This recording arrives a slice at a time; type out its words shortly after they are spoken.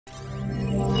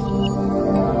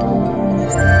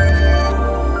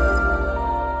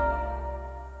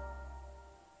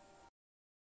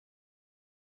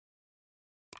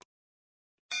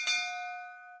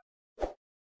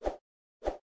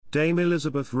Dame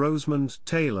Elizabeth Rosemond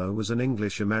Taylor was an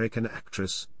English-American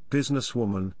actress,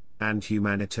 businesswoman, and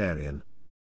humanitarian.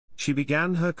 She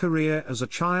began her career as a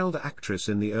child actress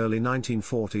in the early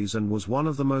 1940s and was one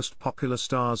of the most popular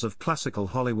stars of classical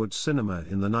Hollywood cinema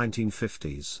in the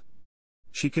 1950s.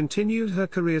 She continued her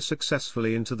career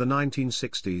successfully into the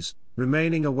 1960s,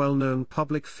 remaining a well-known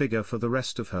public figure for the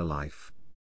rest of her life.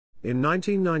 In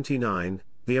 1999,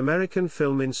 the American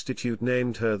Film Institute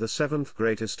named her the seventh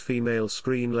greatest female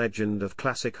screen legend of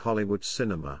classic Hollywood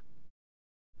cinema.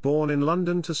 Born in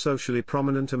London to socially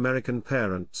prominent American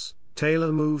parents,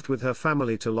 Taylor moved with her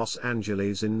family to Los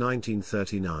Angeles in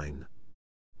 1939.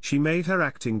 She made her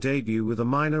acting debut with a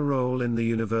minor role in the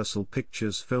Universal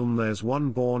Pictures film There's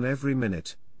One Born Every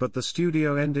Minute, but the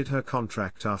studio ended her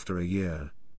contract after a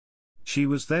year. She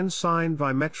was then signed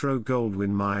by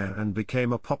Metro-Goldwyn-Mayer and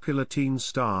became a popular teen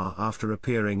star after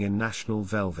appearing in National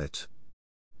Velvet.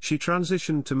 She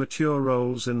transitioned to mature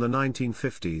roles in the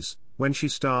 1950s, when she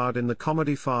starred in the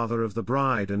comedy Father of the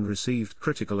Bride and received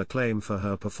critical acclaim for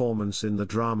her performance in the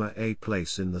drama A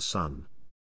Place in the Sun.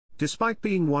 Despite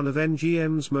being one of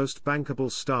MGM's most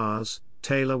bankable stars,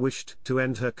 Taylor wished to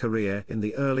end her career in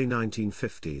the early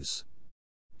 1950s.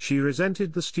 She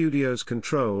resented the studio's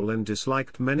control and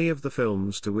disliked many of the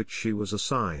films to which she was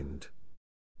assigned.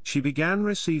 She began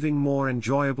receiving more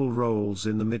enjoyable roles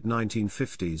in the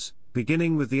mid-1950s,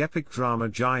 beginning with the epic drama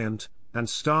Giant, and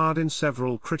starred in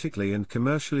several critically and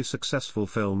commercially successful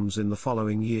films in the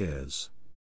following years.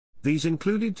 These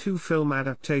included two film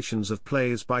adaptations of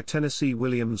plays by Tennessee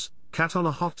Williams, Cat on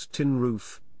a Hot Tin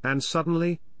Roof, and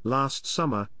Suddenly, Last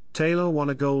Summer. Taylor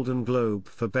won a Golden Globe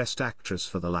for Best Actress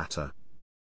for the latter.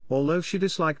 Although she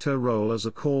disliked her role as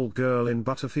a call girl in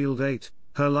Butterfield 8,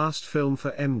 her last film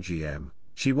for MGM,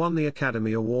 she won the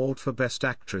Academy Award for Best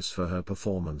Actress for her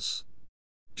performance.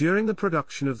 During the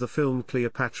production of the film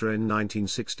Cleopatra in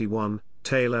 1961,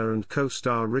 Taylor and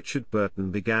co-star Richard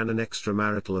Burton began an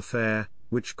extramarital affair,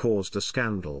 which caused a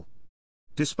scandal.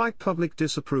 Despite public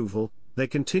disapproval, they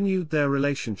continued their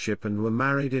relationship and were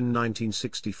married in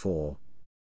 1964.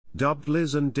 Dubbed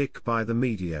Liz and Dick by the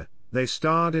media, they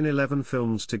starred in 11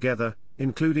 films together,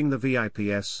 including The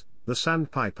VIPs, The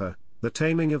Sandpiper, The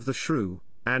Taming of the Shrew,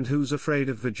 and Who's Afraid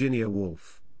of Virginia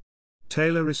Woolf.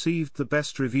 Taylor received the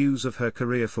best reviews of her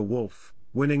career for Woolf,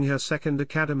 winning her second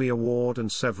Academy Award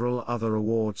and several other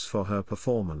awards for her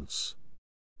performance.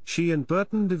 She and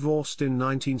Burton divorced in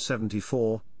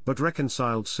 1974, but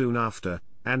reconciled soon after,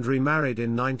 and remarried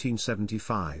in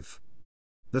 1975.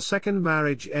 The second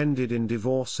marriage ended in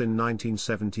divorce in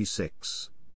 1976.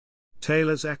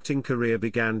 Taylor's acting career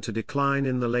began to decline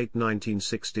in the late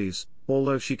 1960s,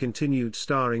 although she continued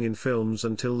starring in films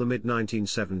until the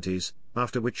mid-1970s,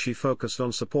 after which she focused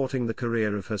on supporting the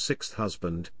career of her sixth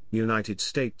husband, United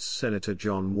States Senator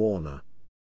John Warner.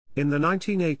 In the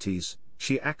 1980s,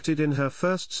 she acted in her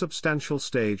first substantial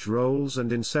stage roles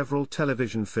and in several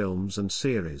television films and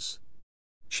series.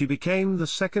 She became the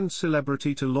second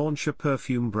celebrity to launch a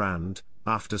perfume brand,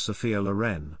 after Sophia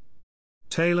Loren.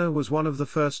 Taylor was one of the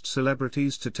first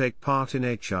celebrities to take part in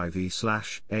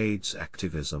HIV/AIDS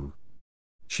activism.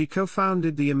 She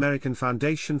co-founded the American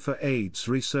Foundation for AIDS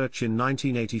Research in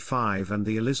 1985 and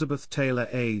the Elizabeth Taylor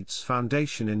AIDS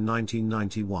Foundation in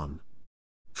 1991.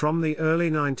 From the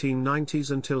early 1990s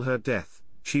until her death,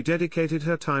 she dedicated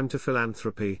her time to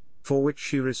philanthropy, for which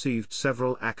she received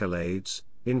several accolades,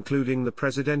 including the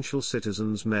Presidential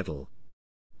Citizens Medal.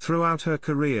 Throughout her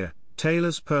career,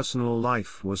 Taylor's personal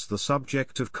life was the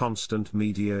subject of constant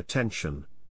media attention.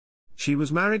 She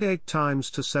was married 8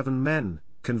 times to 7 men,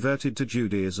 converted to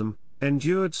Judaism,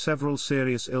 endured several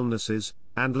serious illnesses,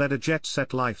 and led a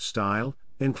jet-set lifestyle,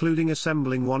 including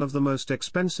assembling one of the most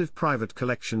expensive private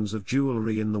collections of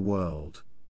jewelry in the world.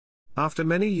 After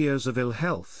many years of ill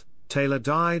health, Taylor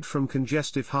died from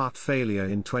congestive heart failure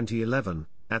in 2011,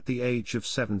 at the age of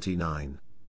 79.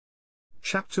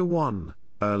 Chapter 1: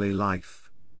 Early Life.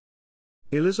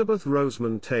 Elizabeth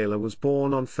Rosemond Taylor was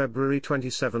born on February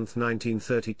 27,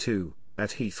 1932,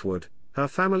 at Heathwood, her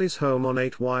family's home on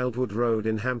 8 Wildwood Road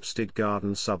in Hampstead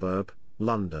Garden suburb,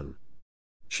 London.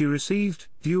 She received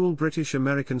dual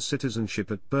British-American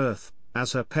citizenship at birth,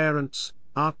 as her parents,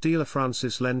 art dealer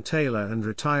Francis Len Taylor and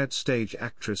retired stage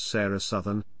actress Sarah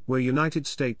Southern, were United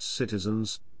States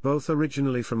citizens, both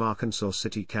originally from Arkansas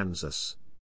City, Kansas.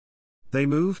 They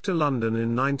moved to London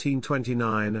in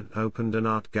 1929 and opened an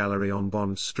art gallery on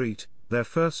Bond Street. Their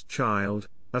first child,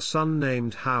 a son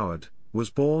named Howard, was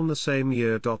born the same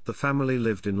year. The family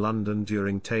lived in London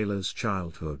during Taylor's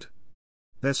childhood.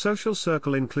 Their social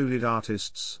circle included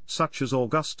artists such as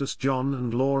Augustus John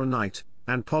and Laura Knight,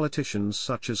 and politicians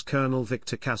such as Colonel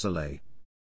Victor Cazalet.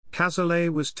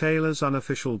 Cazalet was Taylor's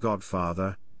unofficial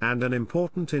godfather, and an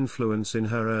important influence in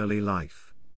her early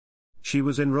life. She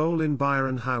was enrolled in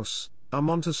Byron House, a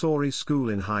Montessori school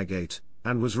in Highgate,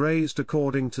 and was raised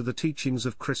according to the teachings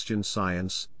of Christian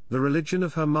Science, the religion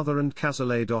of her mother and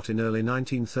Cazalet. In early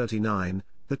 1939,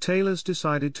 the Taylors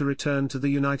decided to return to the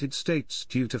United States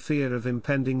due to fear of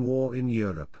impending war in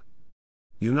Europe.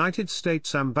 United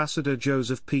States Ambassador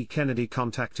Joseph P. Kennedy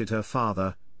contacted her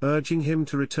father, urging him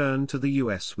to return to the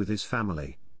U.S. with his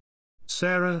family.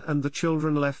 Sarah and the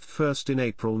children left first in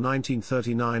April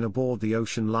 1939 aboard the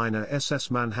ocean liner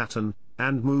SS Manhattan,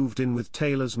 and moved in with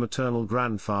Taylor's maternal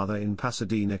grandfather in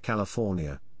Pasadena,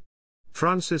 California.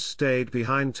 Francis stayed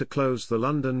behind to close the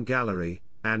London gallery,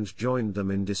 and joined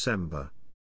them in December.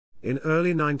 In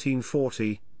early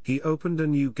 1940, he opened a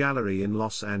new gallery in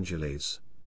Los Angeles.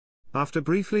 After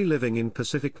briefly living in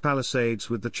Pacific Palisades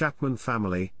with the Chapman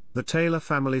family, the Taylor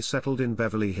family settled in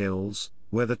Beverly Hills,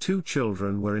 where the two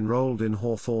children were enrolled in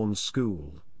Hawthorne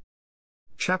School.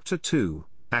 Chapter 2,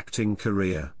 Acting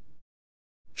Career.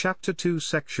 Chapter 2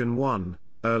 Section 1,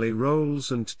 Early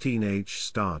Roles and Teenage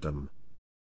Stardom.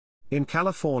 In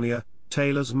California,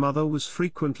 Taylor's mother was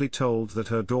frequently told that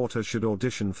her daughter should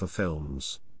audition for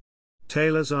films.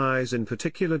 Taylor's eyes in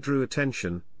particular drew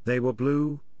attention. They were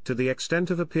blue, to the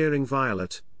extent of appearing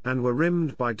violet, and were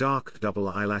rimmed by dark double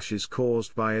eyelashes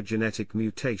caused by a genetic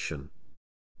mutation.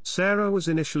 Sarah was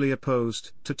initially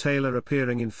opposed to Taylor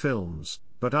appearing in films,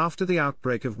 but after the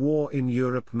outbreak of war in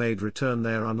Europe made return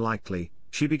there unlikely,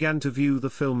 she began to view the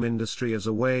film industry as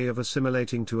a way of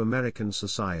assimilating to American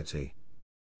society.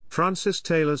 Francis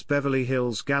Taylor's Beverly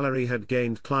Hills gallery had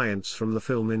gained clients from the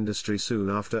film industry soon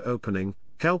after opening,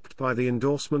 helped by the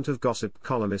endorsement of gossip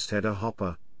columnist Hedda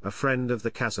Hopper, a friend of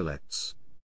the Cazalets.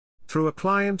 Through a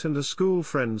client and a school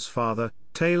friend's father,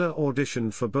 Taylor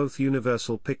auditioned for both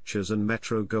Universal Pictures and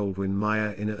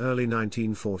Metro-Goldwyn-Mayer in early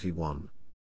 1941.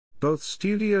 Both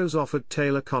studios offered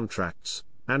Taylor contracts,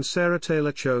 and Sarah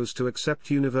Taylor chose to accept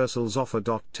Universal's offer.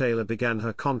 Taylor began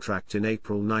her contract in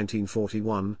April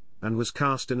 1941, and was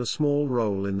cast in a small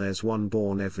role in There's One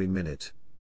Born Every Minute.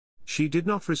 She did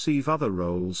not receive other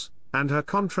roles, and her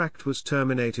contract was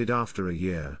terminated after a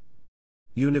year.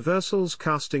 Universal's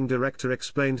casting director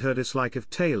explained her dislike of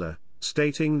Taylor,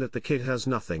 stating that the kid has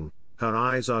nothing, her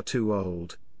eyes are too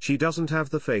old, she doesn't have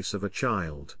the face of a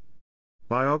child.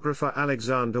 Biographer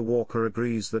Alexander Walker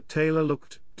agrees that Taylor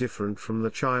looked different from the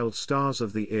child stars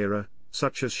of the era,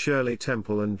 such as Shirley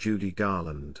Temple and Judy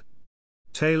Garland.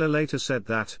 Taylor later said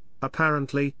that,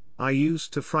 apparently, I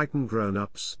used to frighten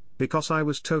grown-ups, because I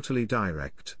was totally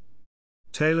direct.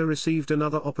 Taylor received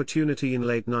another opportunity in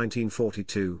late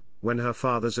 1942, when her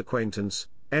father's acquaintance,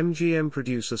 MGM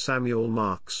producer Samuel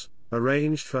Marks,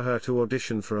 arranged for her to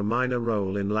audition for a minor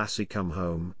role in Lassie Come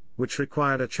Home, which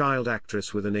required a child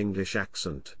actress with an English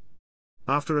accent.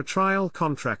 After a trial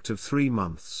contract of 3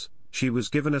 months, she was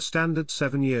given a standard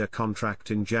 7-year contract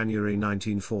in January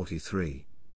 1943.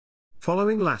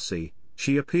 Following Lassie,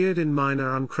 she appeared in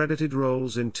minor uncredited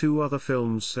roles in 2 other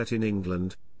films set in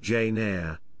England, Jane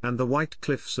Eyre, and The White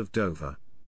Cliffs of Dover.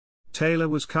 Taylor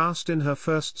was cast in her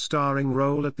first starring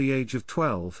role at the age of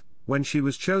 12, when she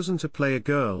was chosen to play a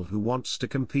girl who wants to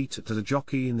compete as a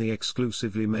jockey in the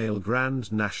exclusively male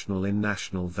Grand National in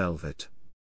National Velvet.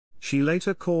 She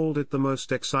later called it the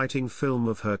most exciting film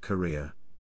of her career.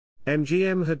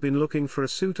 MGM had been looking for a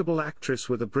suitable actress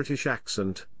with a British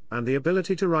accent, and the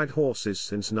ability to ride horses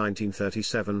since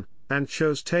 1937, and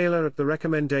chose Taylor at the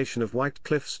recommendation of White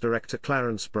Cliffs director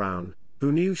Clarence Brown,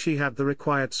 who knew she had the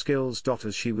required skills.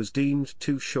 As she was deemed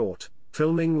too short,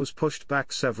 filming was pushed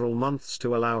back several months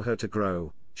to allow her to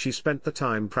grow. She spent the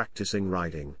time practicing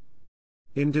riding.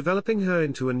 In developing her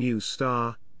into a new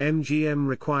star, MGM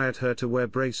required her to wear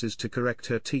braces to correct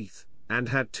her teeth, and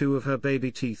had 2 of her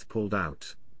baby teeth pulled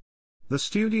out. The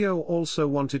studio also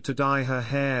wanted to dye her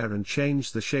hair and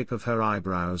change the shape of her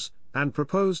eyebrows, and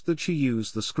proposed that she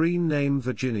use the screen name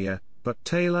Virginia, but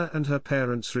Taylor and her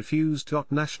parents refused.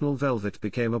 National Velvet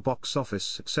became a box office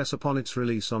success upon its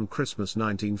release on Christmas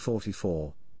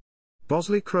 1944.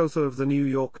 Bosley Crowther of the New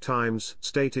York Times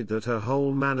stated that her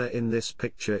whole manner in this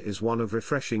picture is one of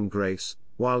refreshing grace,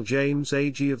 while James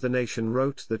Agee of The Nation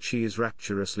wrote that she is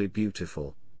rapturously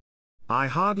beautiful. I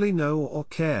hardly know or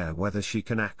care whether she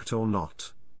can act or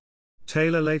not.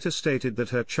 Taylor later stated that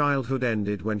her childhood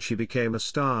ended when she became a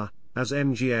star, as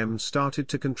MGM started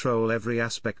to control every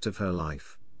aspect of her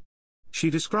life. She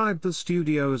described the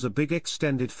studio as a big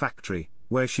extended factory,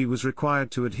 where she was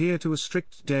required to adhere to a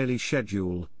strict daily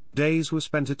schedule. Days were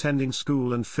spent attending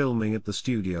school and filming at the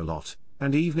studio lot,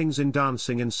 and evenings in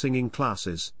dancing and singing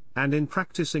classes, and in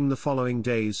practicing the following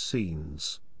day's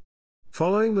scenes.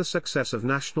 Following the success of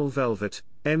National Velvet,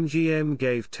 MGM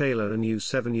gave Taylor a new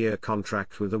 7-year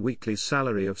contract with a weekly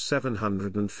salary of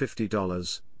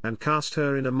 $750, and cast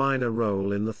her in a minor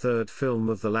role in the third film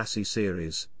of the Lassie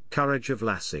series, Courage of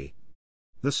Lassie.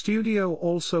 The studio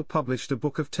also published a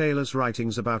book of Taylor's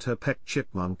writings about her pet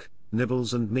chipmunk,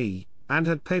 Nibbles and Me, and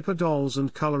had paper dolls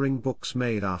and coloring books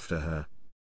made after her.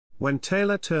 When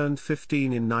Taylor turned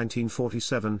 15 in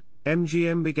 1947,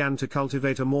 MGM began to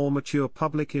cultivate a more mature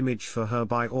public image for her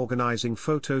by organizing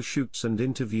photo shoots and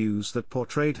interviews that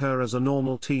portrayed her as a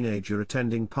normal teenager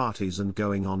attending parties and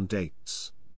going on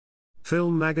dates.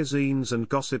 Film magazines and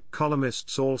gossip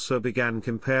columnists also began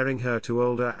comparing her to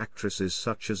older actresses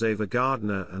such as Ava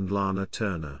Gardner and Lana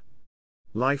Turner.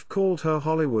 Life called her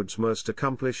Hollywood's most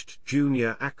accomplished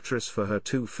junior actress for her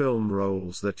 2 film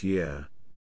roles that year.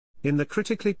 In the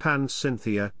critically panned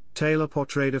Cynthia, Taylor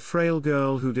portrayed a frail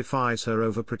girl who defies her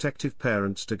overprotective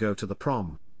parents to go to the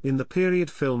prom. In the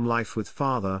period film Life with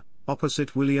Father,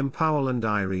 opposite William Powell and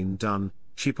Irene Dunne,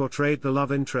 she portrayed the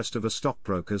love interest of a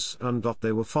stockbroker's son.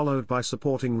 They were followed by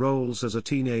supporting roles as a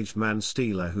teenage man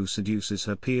stealer who seduces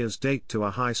her peer's date to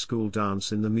a high school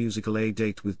dance in the musical A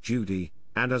Date with Judy,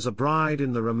 and as a bride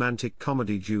in the romantic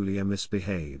comedy Julia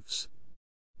Misbehaves.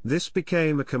 This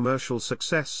became a commercial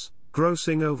success,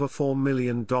 grossing over $4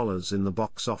 million in the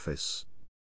box office.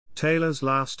 Taylor's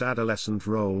last adolescent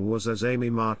role was as Amy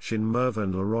March in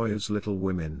Mervyn LeRoy's Little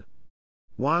Women.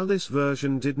 While this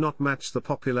version did not match the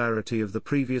popularity of the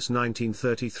previous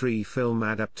 1933 film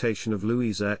adaptation of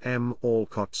Louisa M.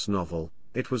 Alcott's novel,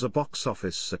 it was a box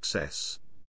office success.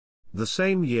 The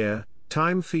same year,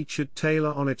 Time featured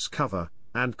Taylor on its cover,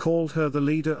 and called her the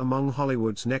leader among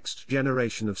Hollywood's next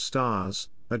generation of stars,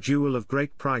 a jewel of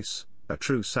great price, a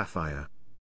true sapphire.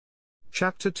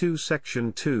 Chapter 2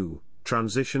 Section 2,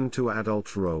 Transition to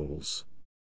Adult Roles.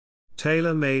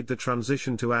 Taylor made the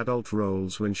transition to adult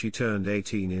roles when she turned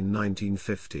 18 in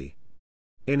 1950.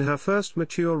 In her first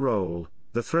mature role,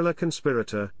 the thriller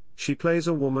Conspirator, she plays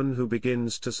a woman who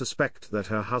begins to suspect that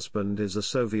her husband is a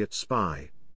Soviet spy.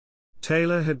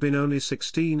 Taylor had been only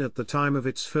 16 at the time of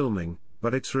its filming,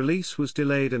 but its release was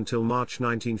delayed until March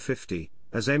 1950,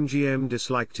 as MGM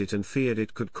disliked it and feared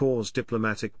it could cause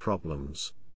diplomatic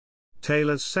problems.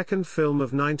 Taylor's second film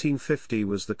of 1950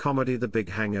 was the comedy The Big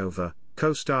Hangover,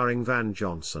 co-starring Van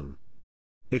Johnson.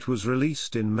 It was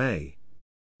released in May.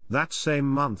 That same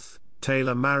month,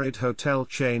 Taylor married hotel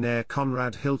chain heir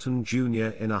Conrad Hilton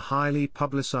Jr. in a highly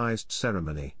publicized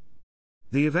ceremony.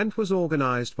 The event was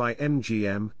organized by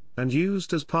MGM, and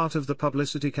used as part of the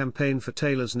publicity campaign for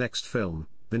Taylor's next film,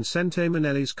 Vincente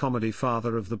Minnelli's comedy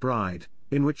Father of the Bride,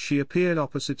 in which she appeared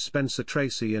opposite Spencer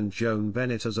Tracy and Joan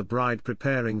Bennett as a bride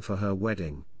preparing for her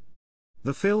wedding.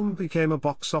 The film became a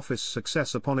box office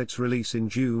success upon its release in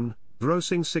June,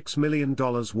 grossing $6 million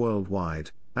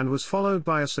worldwide, and was followed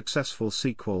by a successful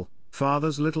sequel,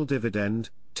 Father's Little Dividend,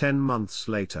 10 months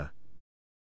later.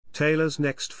 Taylor's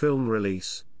next film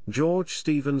release, George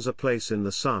Stevens' A Place in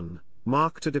the Sun,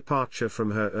 marked a departure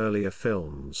from her earlier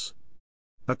films.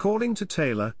 According to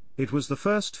Taylor, it was the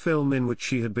first film in which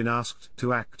she had been asked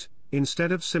to act,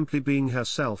 instead of simply being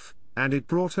herself, and it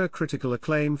brought her critical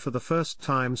acclaim for the first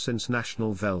time since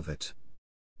National Velvet.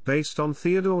 Based on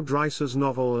Theodore Dreiser's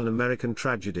novel An American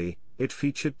Tragedy, it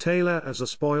featured Taylor as a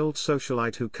spoiled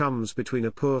socialite who comes between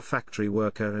a poor factory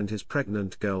worker and his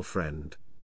pregnant girlfriend.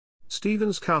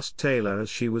 Stevens cast Taylor as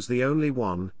she was the only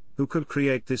one who could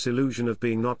create this illusion of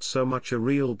being not so much a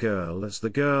real girl as the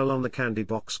girl on the candy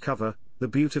box cover, the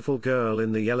beautiful girl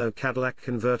in the yellow Cadillac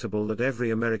convertible that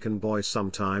every American boy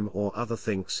sometime or other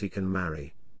thinks he can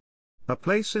marry. A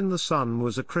Place in the Sun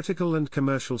was a critical and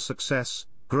commercial success,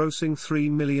 grossing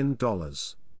 $3 million.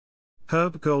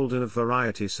 Herb Golden of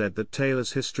Variety said that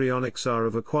Taylor's histrionics are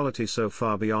of a quality so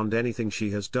far beyond anything she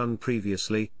has done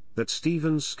previously, that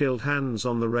Stevens' skilled hands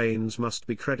on the reins must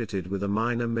be credited with a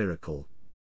minor miracle.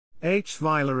 H.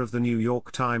 Weiler of the New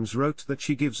York Times wrote that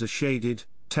she gives a shaded,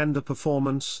 tender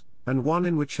performance, and one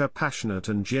in which her passionate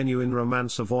and genuine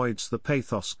romance avoids the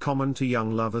pathos common to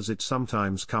young love as it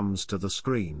sometimes comes to the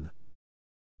screen.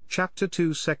 Chapter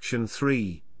 2 Section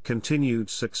 3, Continued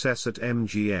Success at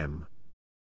MGM.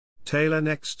 Taylor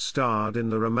next starred in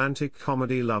the romantic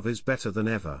comedy Love is Better Than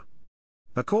Ever.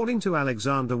 According to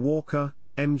Alexander Walker,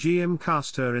 MGM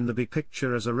cast her in the big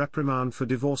picture as a reprimand for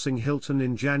divorcing Hilton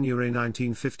in January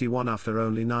 1951 after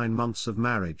only 9 months of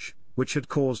marriage, which had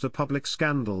caused a public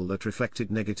scandal that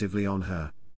reflected negatively on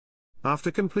her.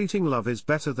 After completing Love is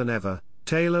Better Than Ever,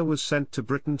 Taylor was sent to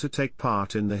Britain to take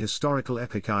part in the historical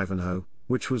epic Ivanhoe,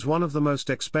 which was one of the most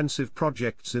expensive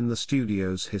projects in the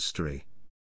studio's history.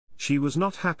 She was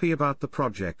not happy about the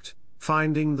project,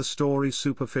 finding the story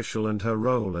superficial and her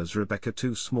role as Rebecca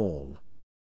too small.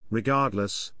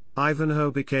 Regardless,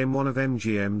 Ivanhoe became one of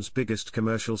MGM's biggest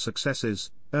commercial successes,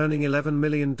 earning $11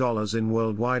 million in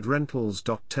worldwide rentals.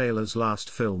 Taylor's last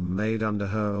film made under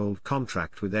her old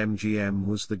contract with MGM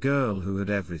was The Girl Who Had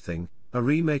Everything, a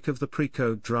remake of the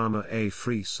pre-code drama A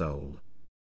Free Soul.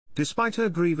 Despite her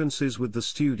grievances with the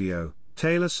studio,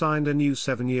 Taylor signed a new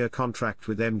 7-year contract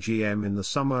with MGM in the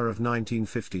summer of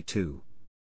 1952.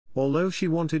 Although she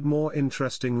wanted more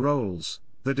interesting roles,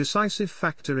 the decisive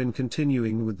factor in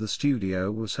continuing with the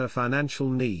studio was her financial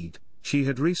need. She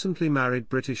had recently married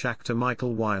British actor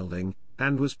Michael Wilding,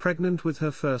 and was pregnant with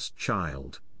her first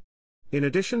child. In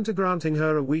addition to granting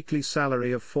her a weekly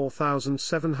salary of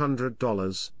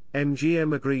 $4,700,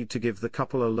 MGM agreed to give the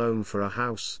couple a loan for a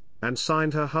house, and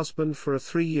signed her husband for a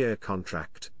 3-year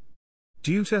contract.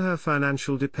 Due to her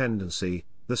financial dependency,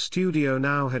 the studio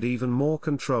now had even more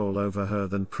control over her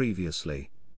than previously.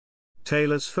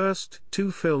 Taylor's first 2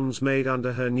 films made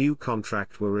under her new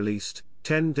contract were released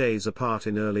 10 days apart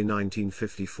in early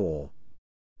 1954.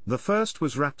 The first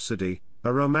was Rhapsody,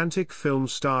 a romantic film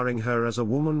starring her as a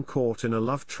woman caught in a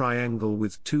love triangle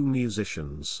with 2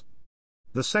 musicians.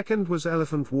 The second was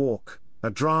Elephant Walk, a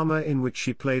drama in which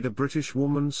she played a British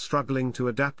woman struggling to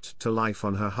adapt to life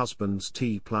on her husband's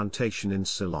tea plantation in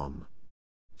Ceylon.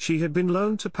 She had been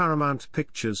loaned to Paramount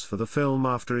Pictures for the film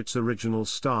after its original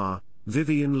star,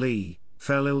 Vivien Leigh,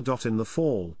 fell ill. In the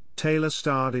fall, Taylor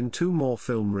starred in 2 more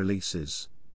film releases.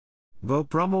 Beau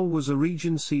Brummel was a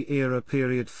Regency-era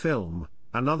period film,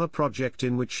 another project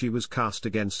in which she was cast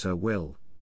against her will.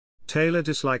 Taylor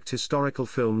disliked historical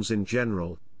films in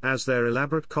general, as their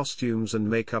elaborate costumes and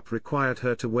makeup required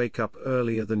her to wake up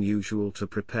earlier than usual to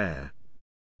prepare.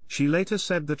 She later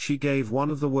said that she gave one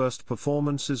of the worst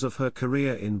performances of her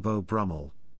career in Beau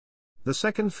Brummel. The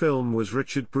second film was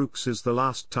Richard Brooks's The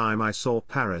Last Time I Saw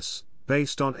Paris,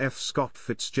 based on F. Scott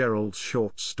Fitzgerald's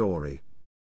short story.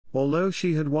 Although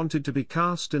she had wanted to be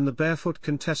cast in The Barefoot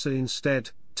Contessa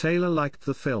instead, Taylor liked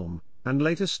the film, and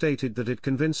later stated that it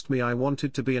convinced me I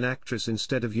wanted to be an actress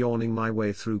instead of yawning my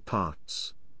way through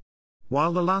parts.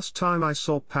 While The Last Time I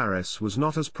Saw Paris was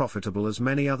not as profitable as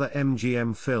many other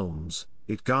MGM films,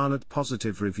 it garnered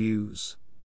positive reviews.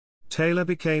 Taylor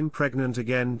became pregnant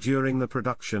again during the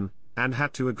production, and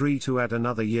had to agree to add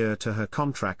another year to her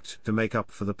contract to make up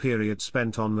for the period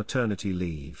spent on maternity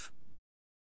leave.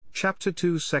 Chapter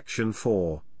 2 Section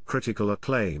 4, Critical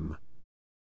Acclaim.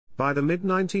 By the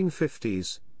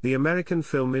mid-1950s, the American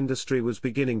film industry was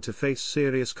beginning to face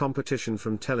serious competition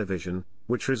from television,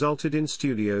 which resulted in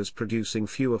studios producing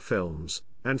fewer films,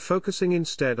 and focusing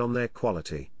instead on their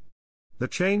quality. The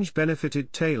change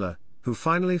benefited Taylor, who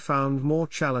finally found more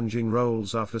challenging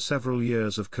roles after several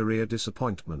years of career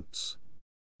disappointments.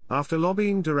 After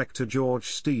lobbying director George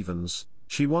Stevens,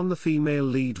 she won the female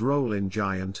lead role in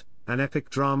Giant, an epic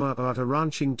drama about a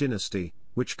ranching dynasty,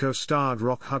 which co-starred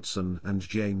Rock Hudson and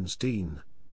James Dean.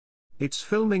 Its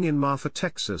filming in Marfa,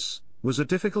 Texas, was a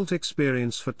difficult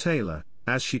experience for Taylor,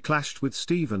 as she clashed with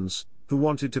Stevens, who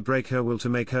wanted to break her will to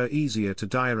make her easier to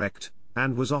direct,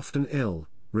 and was often ill,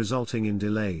 resulting in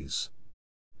delays.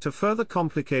 To further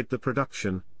complicate the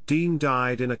production, Dean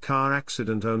died in a car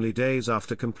accident only days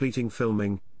after completing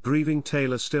filming. Grieving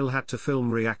Taylor still had to film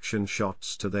reaction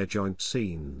shots to their joint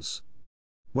scenes.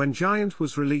 When Giant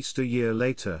was released a year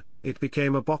later, it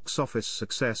became a box office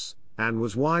success, and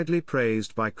was widely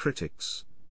praised by critics.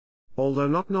 Although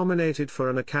not nominated for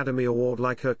an Academy Award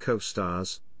like her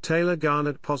co-stars, Taylor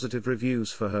garnered positive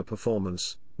reviews for her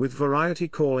performance, with Variety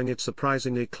calling it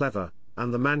surprisingly clever,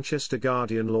 and the Manchester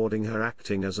Guardian lauding her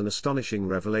acting as an astonishing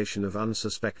revelation of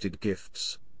unsuspected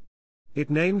gifts. It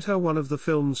named her one of the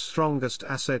film's strongest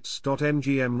assets.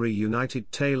 MGM reunited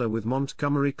Taylor with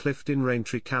Montgomery Clift in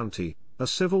Raintree County, a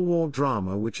Civil War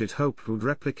drama which it hoped would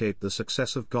replicate the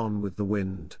success of Gone with the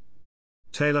Wind.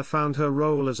 Taylor found her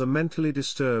role as a mentally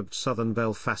disturbed Southern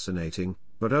belle fascinating,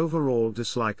 but overall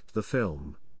disliked the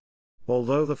film.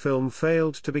 Although the film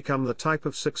failed to become the type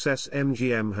of success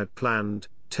MGM had planned,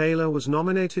 Taylor was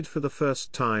nominated for the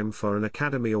first time for an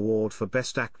Academy Award for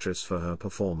Best Actress for her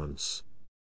performance.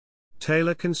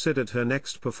 Taylor considered her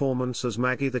next performance as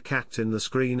Maggie the Cat in the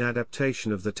screen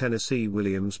adaptation of the Tennessee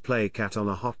Williams play Cat on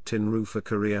a Hot Tin Roof a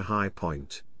career high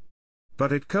point.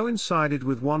 But it coincided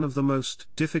with one of the most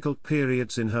difficult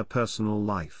periods in her personal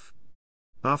life.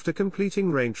 After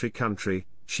completing Raintree Country,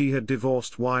 she had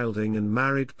divorced Wilding and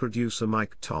married producer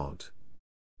Mike Todd.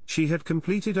 She had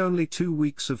completed only 2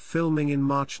 weeks of filming in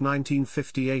March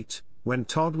 1958, when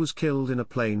Todd was killed in a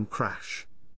plane crash.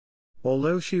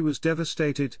 Although she was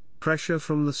devastated, Pressure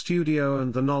from the studio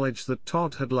and the knowledge that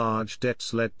Todd had large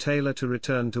debts led Taylor to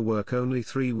return to work only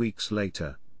 3 weeks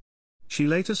later. She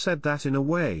later said that in a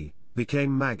way,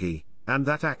 became Maggie, and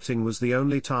that acting was the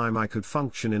only time I could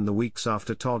function in the weeks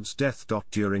after Todd's death.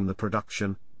 During the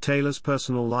production, Taylor's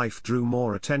personal life drew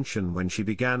more attention when she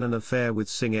began an affair with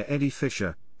singer Eddie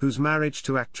Fisher, whose marriage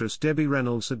to actress Debbie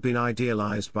Reynolds had been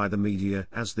idealized by the media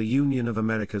as the union of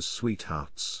America's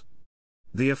sweethearts.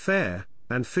 The affair,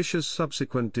 and Fisher's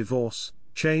subsequent divorce,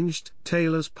 changed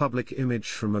Taylor's public image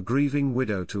from a grieving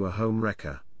widow to a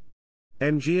homewrecker.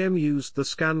 MGM used the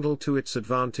scandal to its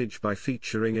advantage by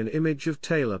featuring an image of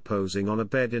Taylor posing on a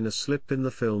bed in a slip in the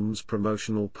film's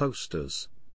promotional posters.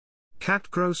 Cat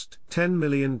grossed $10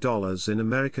 million in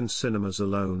American cinemas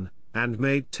alone, and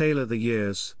made Taylor the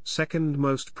year's second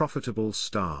most profitable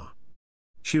star.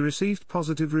 She received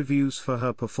positive reviews for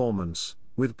her performance,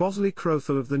 with Bosley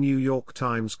Crowther of the New York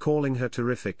Times calling her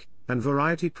terrific, and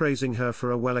Variety praising her for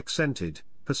a well-accented,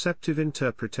 perceptive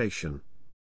interpretation.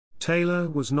 Taylor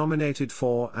was nominated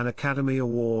for an Academy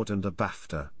Award and a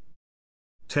BAFTA.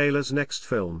 Taylor's next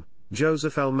film,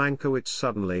 Joseph L. Mankiewicz's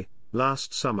Suddenly,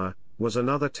 Last Summer, was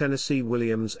another Tennessee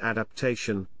Williams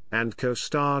adaptation, and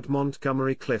co-starred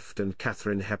Montgomery Clift and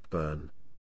Katharine Hepburn.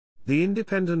 The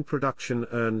independent production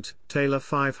earned Taylor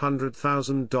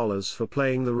 $500,000 for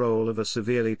playing the role of a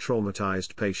severely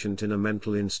traumatized patient in a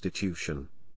mental institution.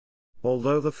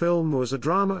 Although the film was a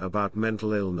drama about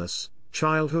mental illness,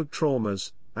 childhood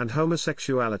traumas, and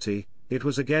homosexuality, it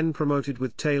was again promoted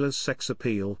with Taylor's sex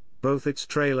appeal. Both its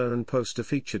trailer and poster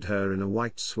featured her in a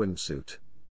white swimsuit.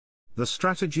 The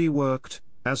strategy worked,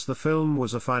 as the film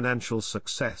was a financial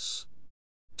success.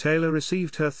 Taylor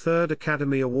received her third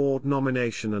Academy Award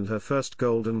nomination and her first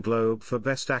Golden Globe for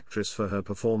Best Actress for her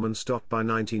performance. By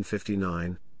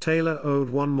 1959, Taylor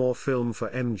owed one more film for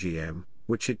MGM,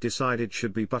 which it decided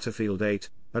should be Butterfield 8,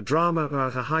 a drama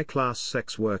about a high-class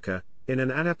sex worker, in an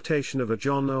adaptation of a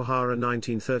John O'Hara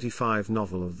 1935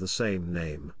 novel of the same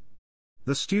name.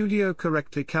 The studio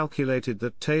correctly calculated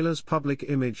that Taylor's public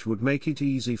image would make it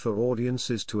easy for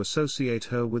audiences to associate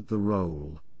her with the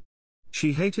role.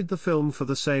 She hated the film for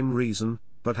the same reason,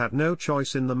 but had no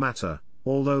choice in the matter,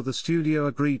 although the studio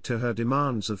agreed to her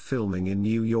demands of filming in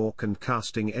New York and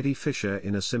casting Eddie Fisher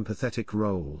in a sympathetic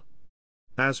role.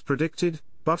 As predicted,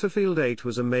 Butterfield 8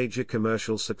 was a major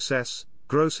commercial success,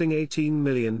 grossing $18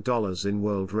 million in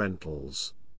world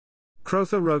rentals.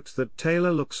 Crowther wrote that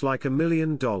Taylor looks like $1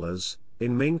 million,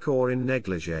 in mink or in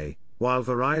negligee, while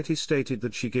Variety stated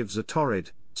that she gives a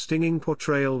torrid, stinging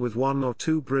portrayal with one or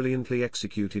two brilliantly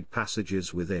executed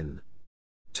passages within.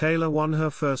 Taylor won her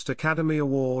first Academy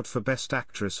Award for Best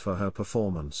Actress for her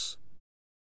performance.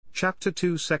 Chapter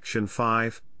 2 Section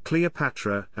 5,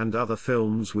 Cleopatra and Other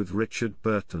Films with Richard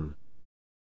Burton.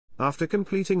 After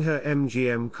completing her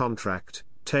MGM contract,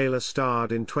 Taylor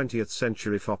starred in 20th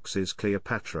Century Fox's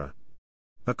Cleopatra.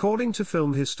 According to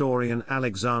film historian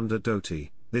Alexander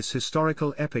Doty, this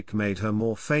historical epic made her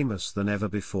more famous than ever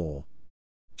before.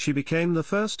 She became the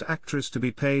first actress to be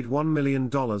paid $1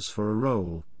 million for a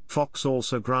role. Fox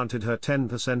also granted her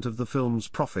 10% of the film's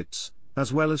profits,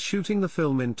 as well as shooting the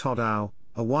film in Todd,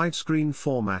 a widescreen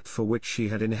format for which she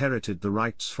had inherited the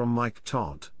rights from Mike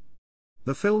Todd.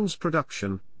 The film's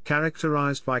production,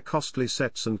 characterized by costly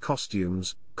sets and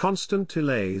costumes, constant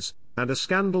delays, and a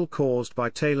scandal caused by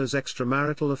Taylor's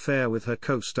extramarital affair with her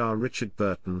co-star Richard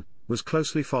Burton, was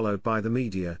closely followed by the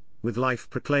media, with Life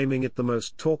proclaiming it the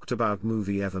most talked-about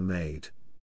movie ever made.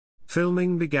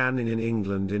 Filming began in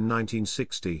England in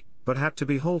 1960, but had to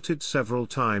be halted several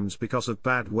times because of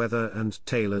bad weather and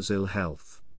Taylor's ill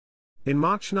health. In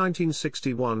March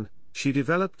 1961, she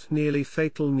developed nearly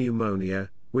fatal pneumonia,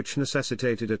 which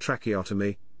necessitated a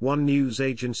tracheotomy. One news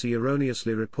agency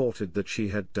erroneously reported that she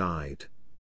had died.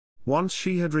 Once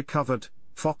she had recovered,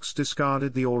 Fox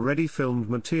discarded the already filmed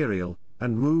material,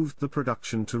 and moved the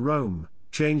production to Rome,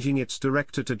 changing its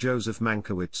director to Joseph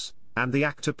Mankiewicz, and the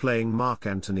actor playing Mark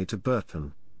Antony to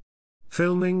Burton.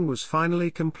 Filming was finally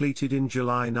completed in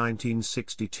July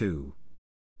 1962.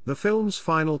 The film's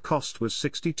final cost was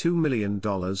 $62 million,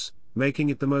 making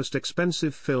it the most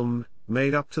expensive film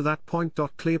made up to that point.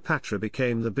 Cleopatra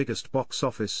became the biggest box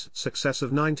office success of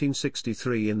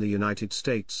 1963 in the United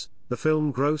States. The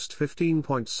film grossed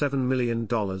 $15.7 million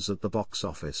at the box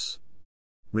office.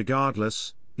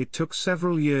 Regardless, it took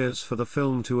several years for the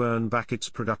film to earn back its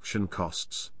production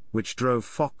costs, which drove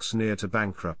Fox near to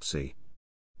bankruptcy.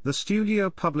 The studio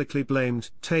publicly blamed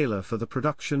Taylor for the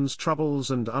production's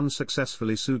troubles and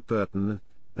unsuccessfully sued Burton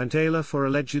and Taylor for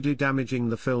allegedly damaging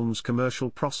the film's commercial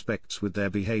prospects with their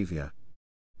behavior.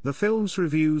 The film's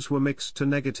reviews were mixed to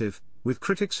negative, with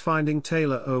critics finding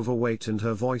Taylor overweight and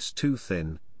her voice too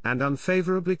thin, and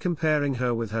unfavorably comparing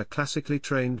her with her classically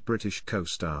trained British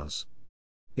co-stars.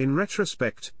 In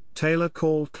retrospect, Taylor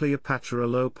called Cleopatra a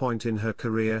low point in her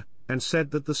career, and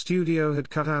said that the studio had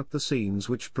cut out the scenes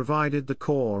which provided the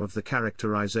core of the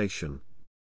characterization.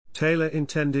 Taylor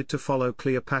intended to follow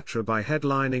Cleopatra by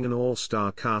headlining an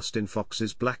all-star cast in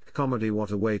Fox's black comedy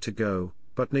What a Way to Go,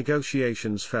 but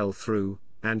negotiations fell through,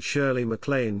 and Shirley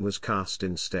MacLaine was cast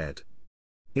instead.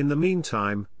 In the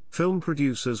meantime, film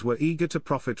producers were eager to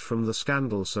profit from the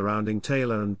scandal surrounding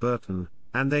Taylor and Burton,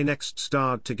 and they next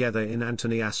starred together in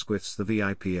Anthony Asquith's The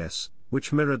VIPs,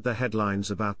 which mirrored the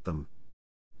headlines about them.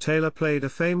 Taylor played a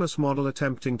famous model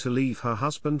attempting to leave her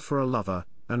husband for a lover,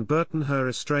 and Burton her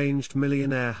estranged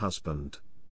millionaire husband.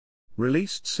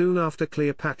 Released soon after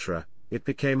Cleopatra, it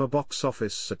became a box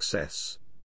office success.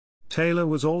 Taylor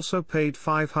was also paid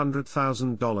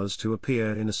 $500,000 to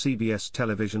appear in a CBS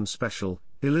television special,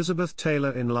 Elizabeth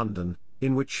Taylor in London,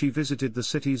 in which she visited the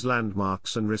city's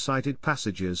landmarks and recited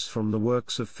passages from the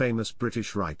works of famous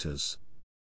British writers.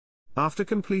 After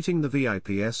completing the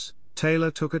VIPs,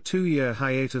 Taylor took a 2-year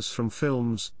hiatus from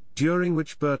films, during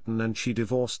which Burton and she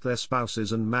divorced their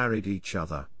spouses and married each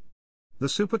other. The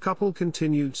super couple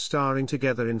continued starring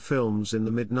together in films in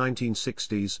the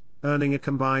mid-1960s, earning a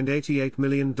combined $88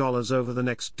 million over the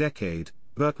next decade.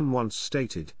 Burton once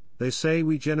stated, "They say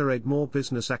we generate more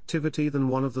business activity than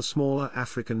one of the smaller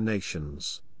African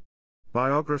nations."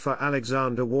 Biographer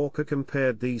Alexander Walker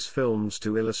compared these films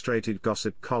to illustrated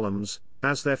gossip columns,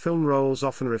 as their film roles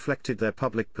often reflected their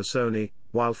public personae,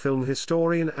 while film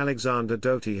historian Alexander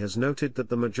Doty has noted that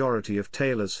the majority of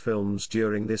Taylor's films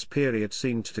during this period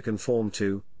seemed to conform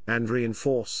to, and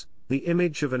reinforce, the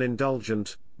image of an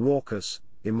indulgent, raucous,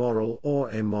 immoral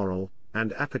or immoral,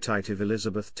 and appetitive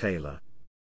Elizabeth Taylor.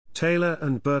 Taylor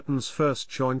and Burton's first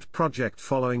joint project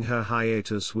following her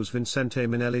hiatus was Vincente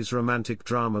Minnelli's romantic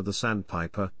drama The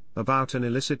Sandpiper, about an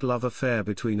illicit love affair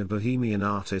between a bohemian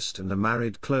artist and a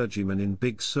married clergyman in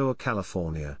Big Sur,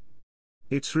 California.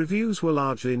 Its reviews were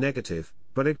largely negative,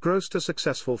 but it grossed a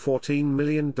successful $14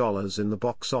 million in the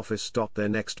box office. Their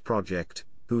next project,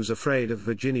 Who's Afraid of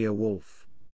Virginia Woolf,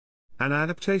 an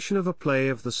adaptation of a play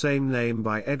of the same name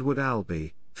by Edward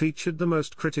Albee, featured the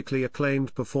most critically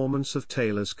acclaimed performance of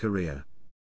Taylor's career.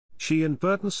 She and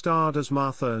Burton starred as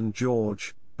Martha and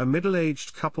George, a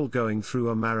middle-aged couple going through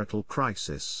a marital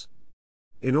crisis.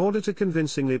 In order to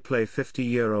convincingly play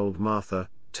 50-year-old Martha,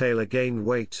 Taylor gained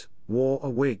weight, wore a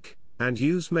wig, and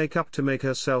used makeup to make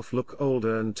herself look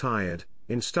older and tired,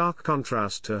 in stark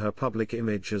contrast to her public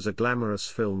image as a glamorous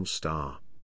film star.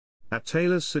 At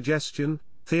Taylor's suggestion,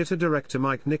 theater director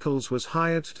Mike Nichols was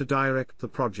hired to direct the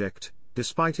project,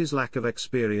 despite his lack of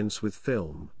experience with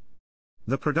film.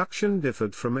 The production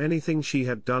differed from anything she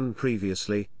had done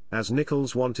previously, as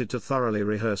Nichols wanted to thoroughly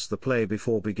rehearse the play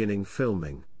before beginning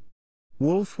filming.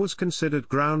 Wolf was considered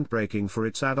groundbreaking for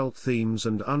its adult themes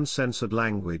and uncensored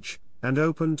language, and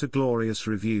open to glorious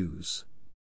reviews.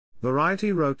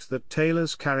 Variety wrote that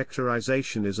Taylor's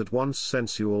characterization is at once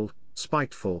sensual,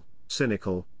 spiteful,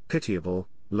 cynical, pitiable,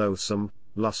 loathsome,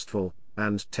 lustful,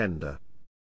 and tender.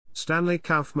 Stanley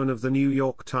Kaufman of the New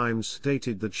York Times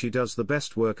stated that she does the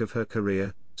best work of her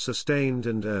career, sustained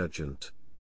and urgent.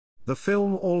 The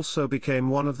film also became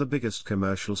one of the biggest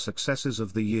commercial successes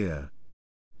of the year.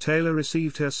 Taylor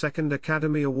received her second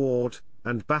Academy Award,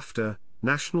 and BAFTA,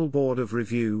 National Board of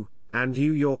Review, and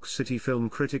New York City Film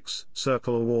Critics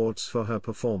Circle Awards for her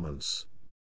performance.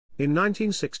 In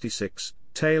 1966,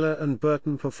 Taylor and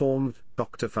Burton performed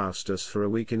Dr. Faustus for a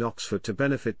week in Oxford to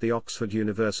benefit the Oxford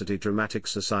University Dramatic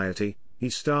Society. He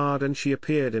starred and she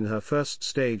appeared in her first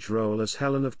stage role as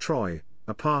Helen of Troy,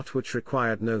 a part which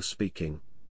required no speaking.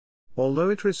 Although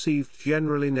it received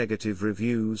generally negative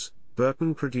reviews,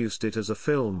 Burton produced it as a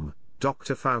film,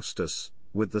 Dr. Faustus,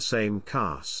 with the same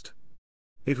cast.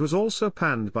 It was also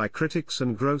panned by critics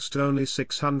and grossed only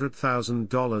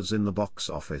 $600,000 in the box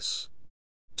office.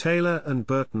 Taylor and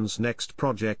Burton's next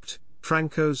project,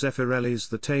 Franco Zeffirelli's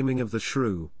The Taming of the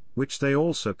Shrew, which they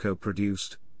also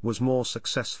co-produced, was more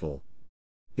successful.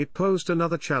 It posed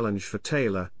another challenge for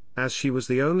Taylor, as she was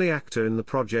the only actor in the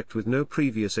project with no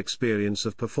previous experience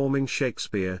of performing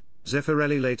Shakespeare.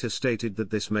 Zeffirelli later stated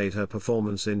that this made her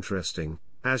performance interesting,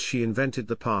 as she invented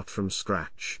the part from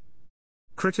scratch.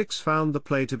 Critics found the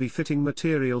play to be fitting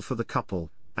material for the couple,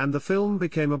 and the film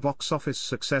became a box office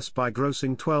success by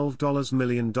grossing $12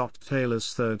 million.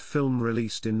 Taylor's third film,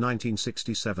 released in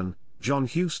 1967, John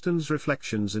Huston's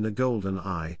Reflections in a Golden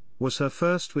Eye, was her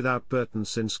first without Burton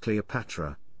since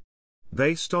Cleopatra.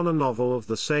 Based on a novel of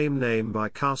the same name by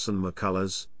Carson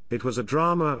McCullers, It was a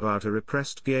drama about a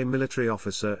repressed gay military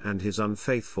officer and his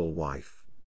unfaithful wife.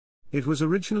 It was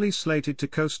originally slated to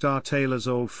co-star Taylor's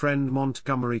old friend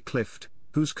Montgomery Clift,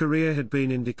 whose career had been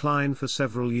in decline for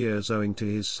several years owing to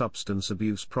his substance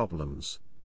abuse problems.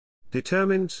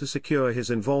 Determined to secure his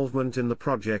involvement in the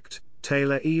project,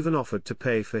 Taylor even offered to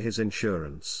pay for his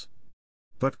insurance.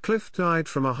 But Clift died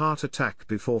from a heart attack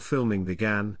before filming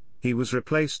began. He was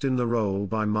replaced in the role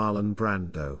by Marlon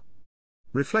Brando.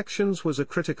 Reflections was a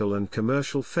critical and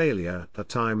commercial failure at the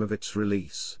time of its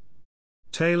release.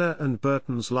 Taylor and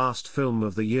Burton's last film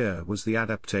of the year was the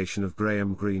adaptation of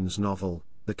Graham Greene's novel,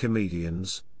 The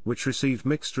Comedians, which received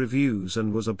mixed reviews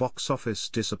and was a box office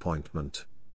disappointment.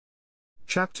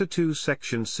 Chapter 2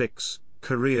 Section 6,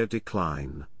 Career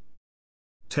Decline.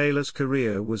 Taylor's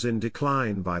career was in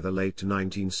decline by the late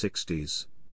 1960s.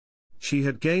 She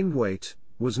had gained weight,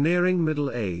 was nearing middle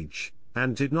age,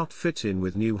 and did not fit in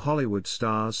with new Hollywood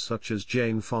stars such as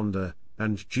Jane Fonda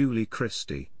and Julie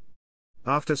Christie.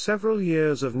 After several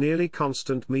years of nearly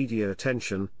constant media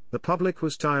attention, the public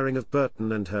was tiring of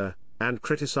Burton and her, and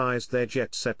criticized their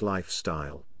jet-set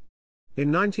lifestyle.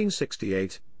 In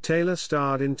 1968, Taylor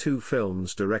starred in 2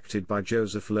 films directed by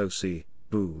Joseph Losey,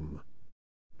 Boom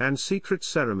and Secret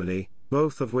Ceremony,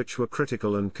 both of which were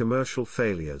critical and commercial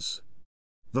failures.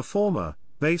 The former,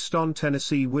 based on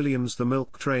Tennessee Williams' The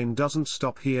Milk Train Doesn't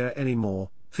Stop Here Anymore,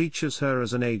 features her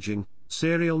as an aging,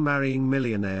 serial-marrying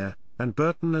millionaire, and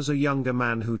Burton as a younger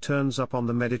man who turns up on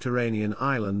the Mediterranean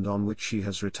island on which she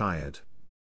has retired.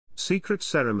 Secret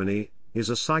Ceremony is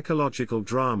a psychological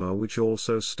drama which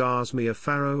also stars Mia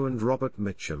Farrow and Robert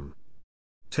Mitchum.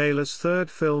 Taylor's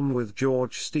third film with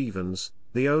George Stevens,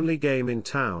 The Only Game in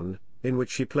Town, in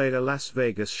which she played a Las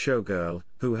Vegas showgirl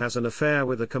who has an affair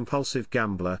with a compulsive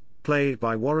gambler, played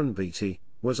by Warren Beatty,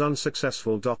 was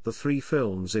unsuccessful. The 3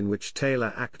 films in which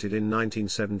Taylor acted in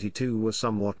 1972 were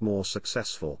somewhat more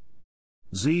successful.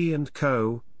 Z &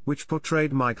 Co., which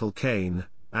portrayed Michael Caine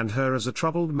and her as a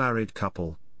troubled married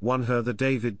couple, won her the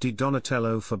David Di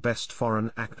Donatello for Best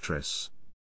Foreign Actress.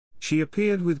 She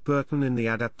appeared with Burton in the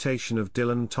adaptation of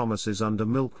Dylan Thomas's Under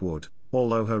Milkwood.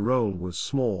 Although her role was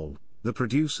small, the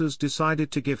producers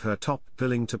decided to give her top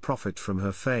billing to profit from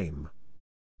her fame.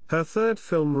 Her third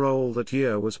film role that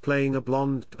year was playing a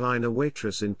blonde diner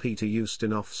waitress in Peter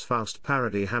Ustinof's Faust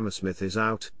parody Hammersmith Is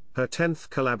Out, her 10th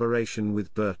collaboration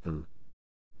with Burton.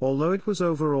 Although it was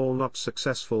overall not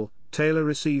successful, Taylor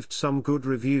received some good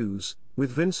reviews,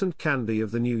 with Vincent Canby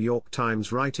of the New York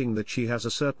Times writing that she has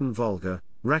a certain vulgar,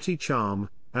 ratty charm,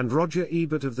 and Roger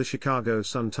Ebert of the Chicago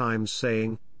Sun-Times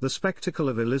saying, "The spectacle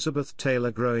of Elizabeth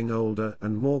Taylor growing older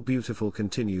and more beautiful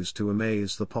continues to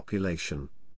amaze the population."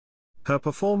 Her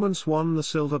performance won the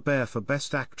Silver Bear for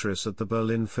Best Actress at the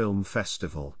Berlin Film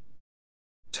Festival.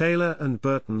 Taylor and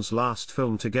Burton's last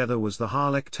film together was the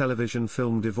Harlech television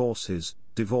film Divorce His,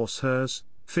 Divorce Hers,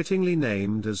 fittingly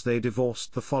named as they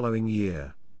divorced the following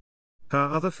year. Her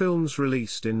other films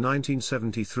released in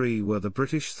 1973 were the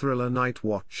British thriller Night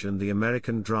Watch and the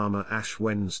American drama Ash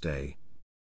Wednesday.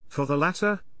 For the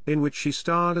latter, in which she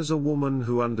starred as a woman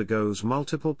who undergoes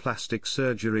multiple plastic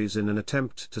surgeries in an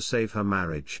attempt to save her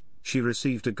marriage, she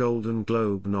received a Golden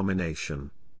Globe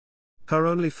nomination. Her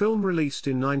only film released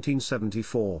in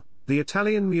 1974, the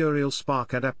Italian Muriel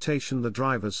Spark adaptation The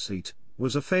Driver's Seat,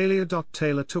 was a failure.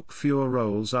 Taylor took fewer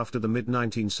roles after the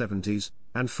mid-1970s,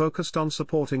 and focused on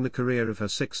supporting the career of her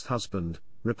 6th husband,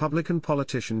 Republican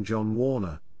politician John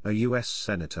Warner, a U.S.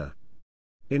 senator.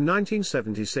 In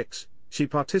 1976, she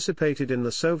participated in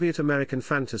the Soviet-American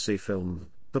fantasy film,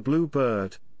 The Blue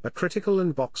Bird, a critical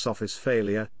and box office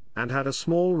failure, and had a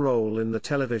small role in the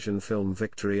television film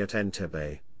Victory at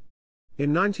Entebbe.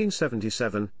 In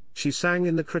 1977, she sang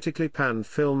in the critically panned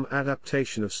film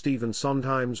adaptation of Stephen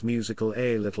Sondheim's musical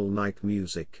A Little Night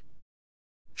Music.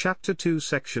 Chapter 2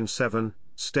 Section 7,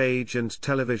 Stage and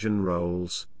Television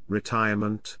Roles,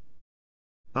 Retirement.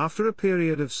 After a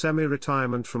period of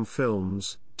semi-retirement from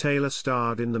films, Taylor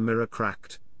starred in The Mirror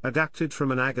Cracked, adapted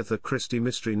from an Agatha Christie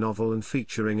mystery novel and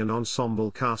featuring an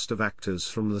ensemble cast of actors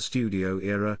from the studio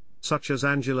era, such as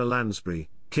Angela Lansbury,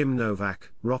 Kim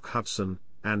Novak, Rock Hudson,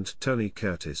 and Tony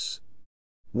Curtis.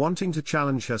 Wanting to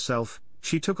challenge herself,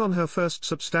 she took on her first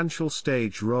substantial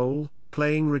stage role,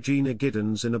 playing Regina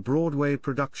Giddens in a Broadway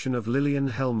production of Lillian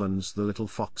Hellman's The Little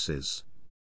Foxes.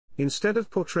 Instead of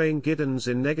portraying Giddens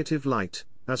in negative light,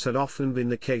 as had often been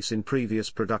the case in previous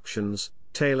productions,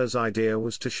 Taylor's idea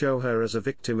was to show her as a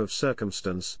victim of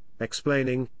circumstance,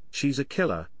 explaining, "She's a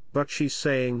killer, but she's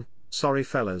saying, 'Sorry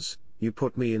fellas, you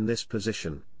put me in this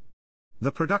position.'"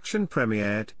 The production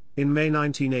premiered in May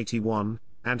 1981,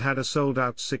 and had a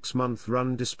sold-out 6-month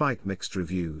run despite mixed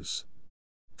reviews.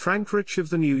 Frank Rich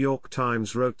of the New York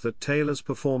Times wrote that Taylor's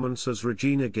performance as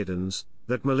Regina Giddens,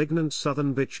 that malignant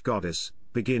southern bitch goddess,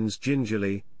 begins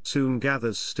gingerly, soon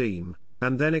gathers steam,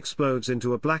 and then explodes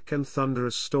into a black and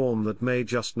thunderous storm that may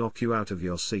just knock you out of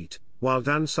your seat, while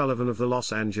Dan Sullivan of the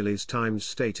Los Angeles Times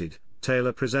stated,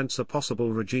 Taylor presents a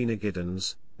possible Regina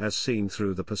Giddens, as seen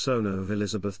through the persona of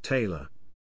Elizabeth Taylor.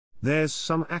 There's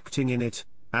some acting in it,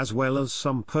 as well as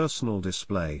some personal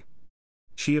display.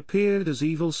 She appeared as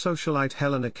evil socialite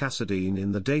Helena Cassadine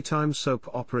in the daytime soap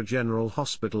opera General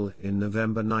Hospital in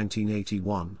November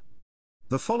 1981.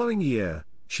 The following year,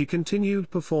 she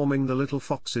continued performing The Little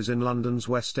Foxes in London's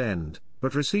West End,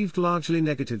 but received largely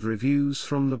negative reviews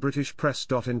from the British press.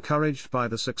 Encouraged by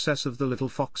the success of The Little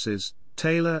Foxes,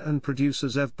 Taylor and producer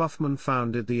Zev Buffman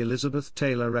founded the Elizabeth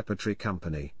Taylor Repertory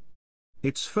Company.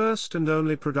 Its first and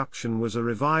only production was a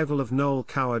revival of Noel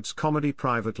Coward's comedy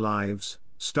Private Lives,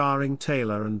 starring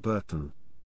Taylor and Burton.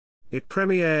 It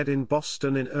premiered in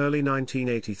Boston in early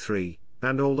 1983,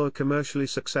 and although commercially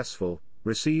successful,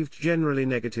 received generally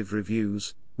negative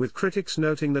reviews, with critics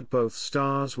noting that both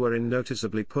stars were in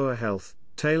noticeably poor health.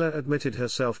 Taylor admitted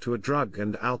herself to a drug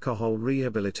and alcohol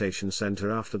rehabilitation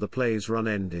center after the play's run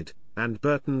ended, and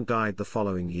Burton died the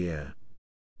following year.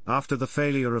 After the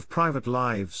failure of Private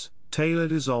Lives, Taylor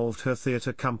dissolved her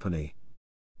theater company.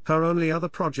 Her only other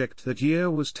project that year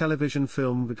was television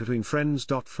film Between Friends.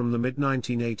 From the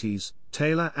mid-1980s,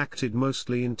 Taylor acted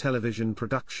mostly in television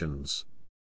productions.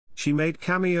 She made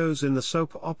cameos in the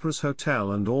soap operas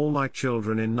Hotel and All My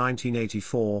Children in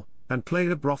 1984, and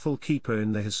played a brothel keeper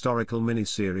in the historical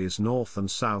miniseries North and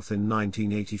South in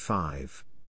 1985.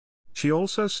 She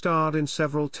also starred in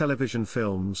several television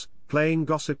films, playing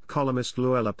gossip columnist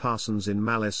Luella Parsons in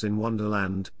Malice in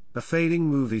Wonderland, a fading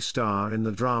movie star in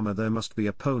the drama There Must Be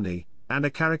a Pony, and a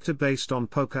character based on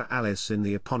Poker Alice in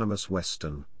the eponymous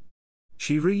western.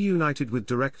 She reunited with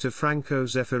director Franco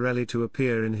Zeffirelli to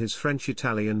appear in his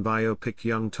French-Italian biopic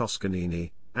Young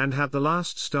Toscanini, and had the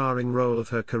last starring role of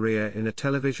her career in a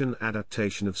television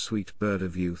adaptation of Sweet Bird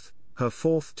of Youth, her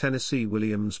fourth Tennessee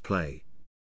Williams play.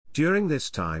 During this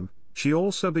time, she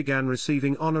also began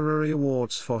receiving honorary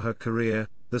awards for her career,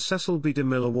 the Cecil B.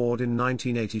 DeMille Award in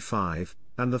 1985,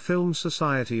 and the Film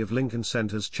Society of Lincoln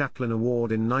Center's Chaplin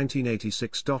Award in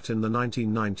 1986. In the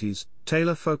 1990s,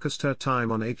 Taylor focused her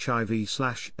time on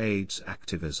HIV/AIDS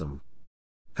activism.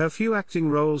 Her few acting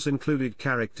roles included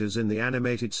characters in the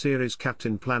animated series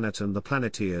Captain Planet and the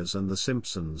Planeteers and The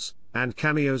Simpsons, and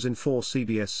cameos in 4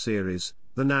 CBS series,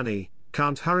 The Nanny,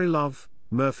 Can't Hurry Love,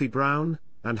 Murphy Brown,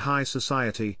 and High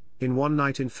Society. In One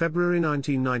Night in February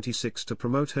 1996 to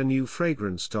promote her new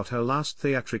fragrance. Her last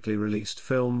theatrically released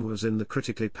film was in the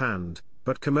critically panned,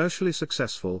 but commercially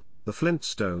successful, The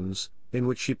Flintstones, in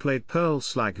which she played Pearl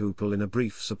Slaghoople in a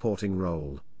brief supporting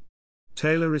role.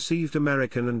 Taylor received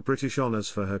American and British honors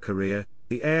for her career,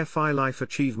 the AFI Life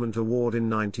Achievement Award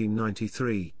in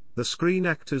 1993, the Screen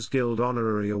Actors Guild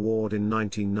Honorary Award in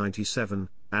 1997,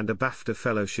 and a BAFTA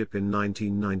Fellowship in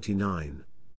 1999.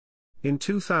 In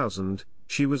 2000,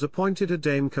 she was appointed a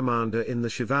Dame Commander in the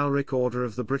Chivalric Order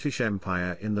of the British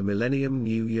Empire in the Millennium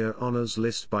New Year Honours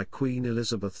List by Queen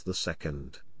Elizabeth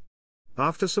II.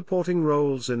 After supporting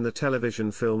roles in the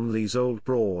television film These Old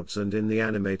Broads and in the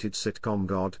animated sitcom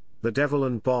God, The Devil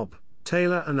and Bob,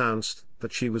 Taylor announced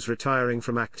that she was retiring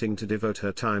from acting to devote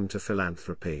her time to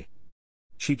philanthropy.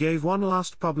 She gave one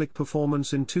last public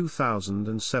performance in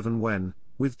 2007 when,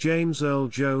 with James Earl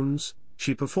Jones,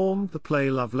 she performed the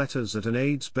play Love Letters at an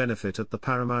AIDS benefit at the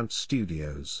Paramount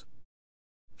Studios.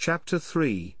 Chapter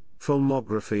 3,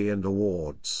 Filmography and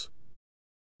Awards.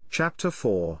 Chapter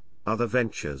 4, Other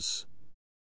Ventures.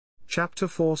 Chapter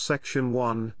 4 Section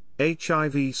 1,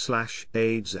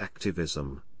 HIV/AIDS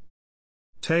Activism.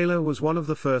 Taylor was one of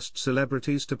the first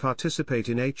celebrities to participate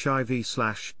in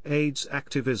HIV/AIDS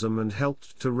activism and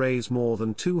helped to raise more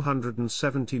than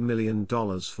 $270 million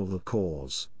for the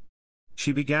cause.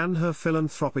 She began her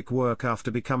philanthropic work after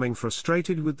becoming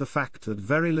frustrated with the fact that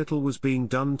very little was being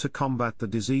done to combat the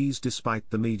disease despite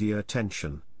the media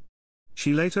attention.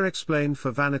 She later explained for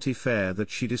Vanity Fair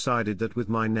that she decided that with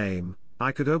my name,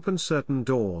 I could open certain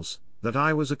doors, that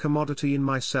I was a commodity in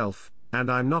myself,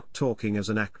 and I'm not talking as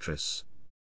an actress.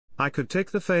 I could take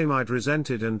the fame I'd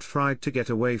resented and tried to get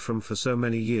away from for so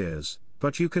many years,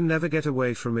 but you can never get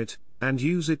away from it, and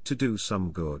use it to do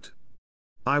some good.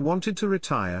 I wanted to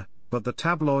retire, but the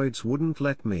tabloids wouldn't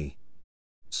let me.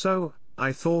 So,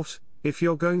 I thought, if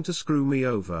you're going to screw me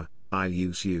over, I'll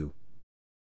use you.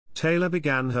 Taylor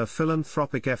began her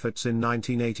philanthropic efforts in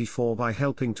 1984 by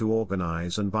helping to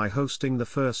organize and by hosting the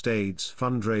first AIDS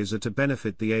fundraiser to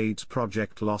benefit the AIDS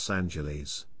Project Los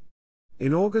Angeles.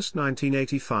 In August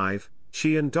 1985,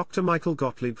 She and Dr. Michael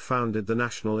Gottlieb founded the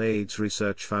National AIDS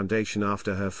Research Foundation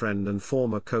after her friend and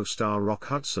former co-star Rock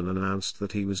Hudson announced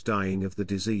that he was dying of the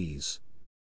disease.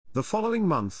 The following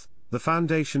month, the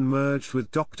foundation merged with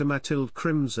Dr. Matilde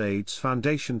Krim's AIDS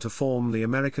Foundation to form the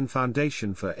American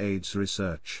Foundation for AIDS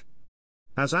Research.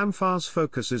 As AMFA's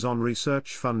focus is on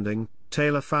research funding,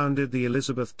 Taylor founded the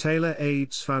Elizabeth Taylor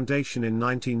AIDS Foundation in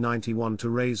 1991 to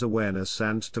raise awareness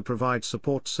and to provide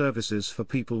support services for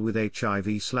people with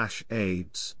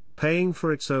HIV/AIDS, paying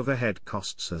for its overhead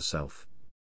costs herself.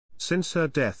 Since her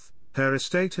death, her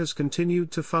estate has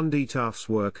continued to fund ETAF's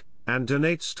work, and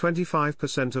donates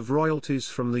 25% of royalties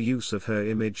from the use of her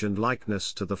image and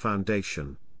likeness to the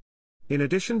foundation. In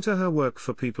addition to her work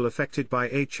for people affected by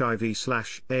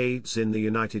HIV/AIDS in the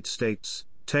United States,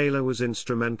 Taylor was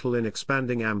instrumental in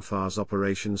expanding AMFA's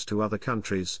operations to other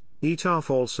countries. ETAF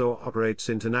also operates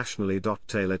internationally.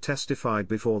 Taylor testified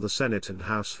before the Senate and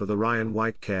House for the Ryan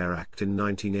White Care Act in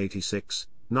 1986,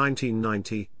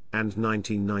 1990, and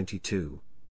 1992.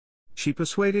 She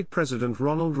persuaded President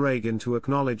Ronald Reagan to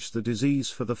acknowledge the disease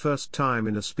for the first time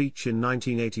in a speech in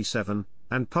 1987,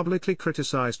 and publicly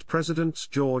criticized Presidents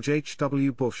George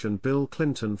H.W. Bush and Bill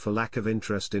Clinton for lack of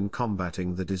interest in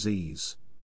combating the disease.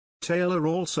 Taylor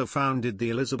also founded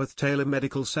the Elizabeth Taylor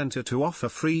Medical Center to offer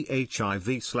free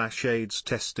HIV/AIDS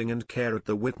testing and care at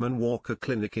the Whitman Walker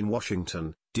Clinic in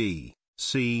Washington,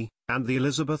 D.C., and the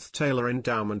Elizabeth Taylor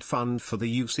Endowment Fund for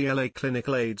the UCLA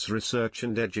Clinical AIDS Research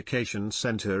and Education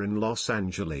Center in Los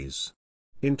Angeles.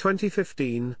 In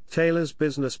 2015, Taylor's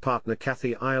business partner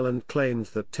Kathy Ireland claimed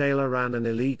that Taylor ran an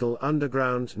illegal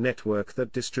underground network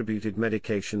that distributed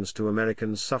medications to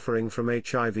Americans suffering from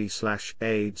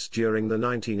HIV/AIDS during the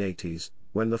 1980s,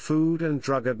 when the Food and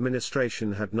Drug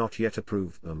Administration had not yet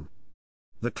approved them.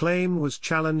 The claim was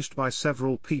challenged by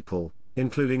several people,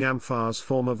 including AMFA's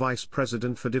former Vice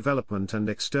President for Development and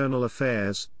External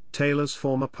Affairs, Taylor's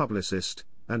former publicist,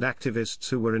 and activists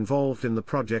who were involved in the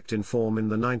Project Inform in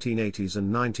the 1980s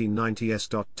and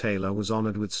 1990s. Taylor was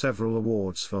honored with several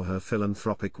awards for her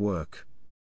philanthropic work.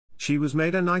 She was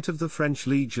made a Knight of the French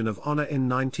Legion of Honor in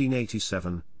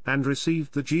 1987, and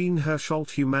received the Jean Hersholt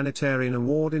Humanitarian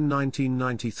Award in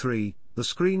 1993, the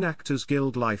Screen Actors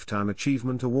Guild Lifetime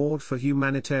Achievement Award for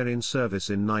Humanitarian Service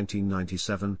in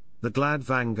 1997, the GLAAD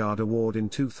Vanguard Award in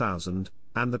 2000,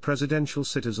 and the Presidential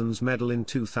Citizens Medal in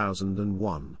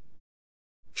 2001.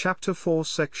 Chapter 4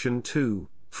 Section 2,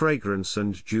 Fragrance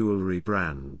and Jewelry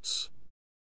Brands.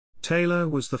 Taylor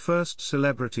was the first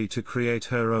celebrity to create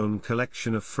her own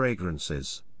collection of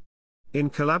fragrances. In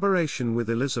collaboration with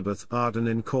Elizabeth Arden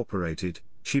Incorporated,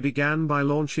 she began by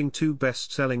launching two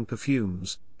best-selling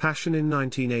perfumes, Passion in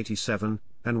 1987,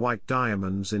 and White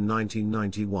Diamonds in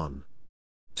 1991.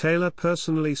 Taylor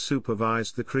personally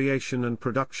supervised the creation and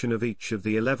production of each of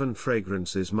the 11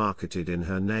 fragrances marketed in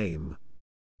her name.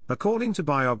 According to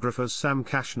biographers Sam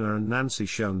Kashner and Nancy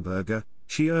Schoenberger,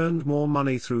 she earned more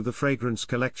money through the fragrance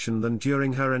collection than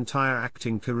during her entire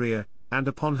acting career, and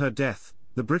upon her death,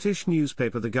 the British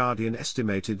newspaper The Guardian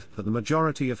estimated that the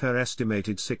majority of her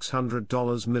estimated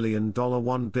 $600 million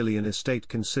 $1 billion estate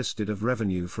consisted of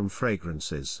revenue from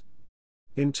fragrances.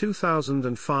 In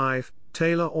 2005,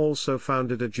 Taylor also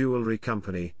founded a jewelry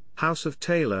company, House of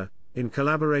Taylor, in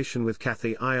collaboration with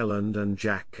Kathy Ireland and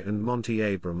Jack and Monty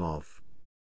Abramoff.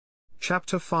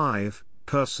 Chapter 5,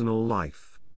 Personal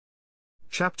Life.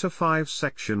 Chapter 5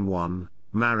 Section 1,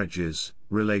 Marriages,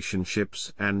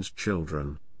 Relationships and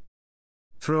Children.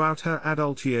 Throughout her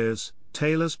adult years,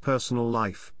 Taylor's personal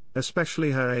life,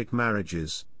 especially her 8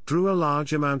 marriages, drew a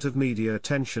large amount of media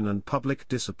attention and public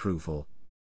disapproval.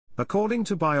 According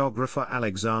to biographer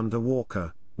Alexander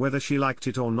Walker, whether she liked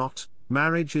it or not,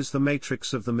 marriage is the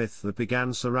matrix of the myth that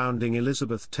began surrounding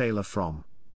Elizabeth Taylor from.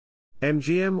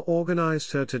 MGM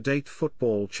organized her to date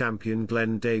football champion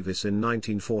Glenn Davis in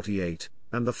 1948,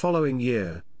 and the following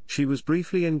year, she was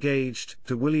briefly engaged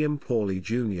to William Pauley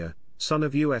Jr., son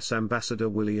of U.S. Ambassador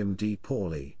William D.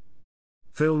 Pauley.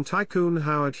 Film tycoon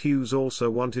Howard Hughes also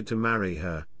wanted to marry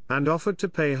her, and offered to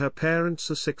pay her parents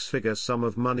a 6-figure sum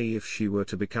of money if she were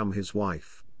to become his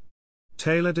wife.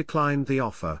 Taylor declined the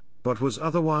offer, but was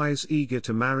otherwise eager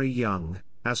to marry young,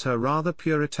 as her rather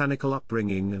puritanical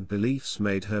upbringing and beliefs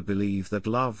made her believe that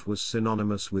love was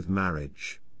synonymous with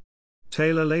marriage.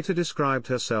 Taylor later described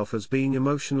herself as being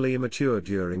emotionally immature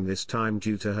during this time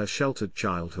due to her sheltered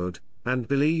childhood, and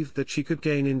believed that she could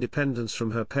gain independence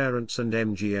from her parents and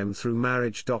MGM through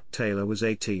marriage. Taylor was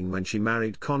 18 when she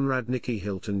married Conrad Nicky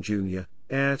Hilton Jr.,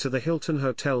 heir to the Hilton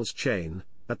Hotels chain,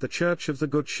 at the Church of the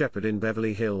Good Shepherd in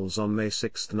Beverly Hills on May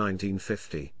 6,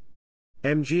 1950.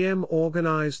 MGM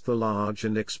organized the large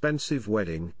and expensive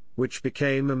wedding, which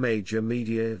became a major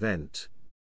media event.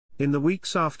 In the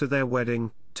weeks after their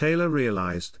wedding, Taylor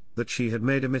realized that she had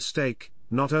made a mistake.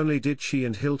 Not only did she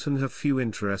and Hilton have few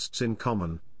interests in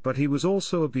common, but he was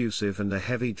also abusive and a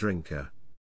heavy drinker.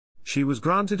 She was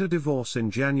granted a divorce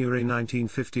in January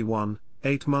 1951,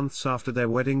 8 months after their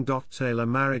wedding. Taylor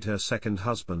married her second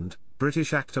husband,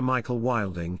 British actor Michael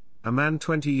Wilding, a man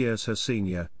 20 years her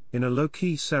senior, in a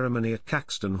low-key ceremony at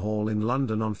Caxton Hall in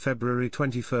London on February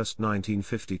 21,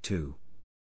 1952.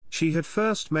 She had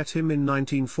first met him in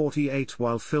 1948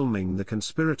 while filming The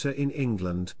Conspirator in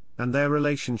England, and their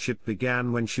relationship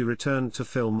began when she returned to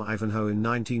film Ivanhoe in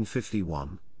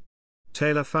 1951.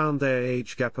 Taylor found their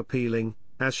age gap appealing,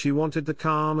 as she wanted the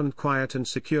calm and quiet and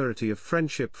security of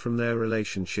friendship from their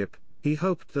relationship. He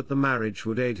hoped that the marriage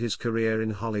would aid his career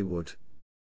in Hollywood.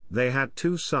 They had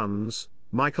 2 sons,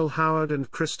 Michael Howard and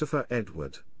Christopher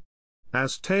Edward.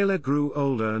 As Taylor grew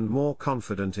older and more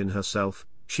confident in herself,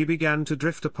 she began to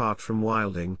drift apart from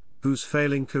Wilding, whose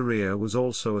failing career was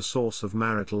also a source of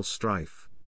marital strife.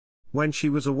 When she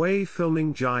was away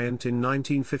filming Giant in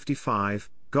 1955,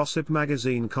 gossip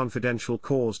magazine Confidential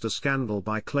caused a scandal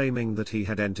by claiming that he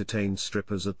had entertained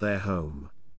strippers at their home.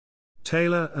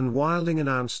 Taylor and Wilding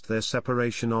announced their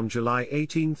separation on July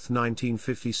 18,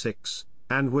 1956,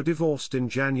 and were divorced in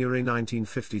January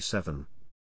 1957.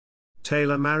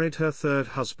 Taylor married her third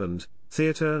husband,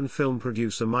 theater and film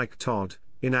producer Mike Todd,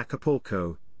 in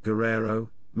Acapulco, Guerrero,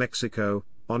 Mexico,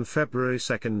 on February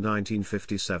 2,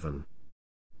 1957.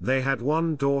 They had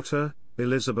one daughter,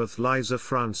 Elizabeth Liza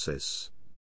Francis.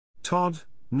 Todd,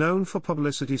 known for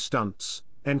publicity stunts,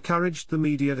 encouraged the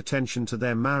media attention to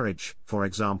their marriage. For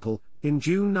example, in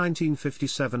June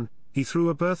 1957, he threw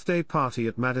a birthday party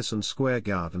at Madison Square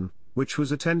Garden, which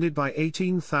was attended by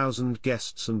 18,000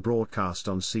 guests and broadcast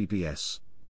on CBS.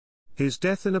 His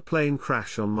death in a plane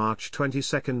crash on March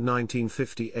 22,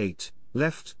 1958,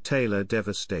 left Taylor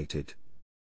devastated.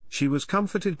 She was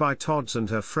comforted by Todd's and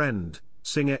her friend,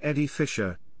 singer Eddie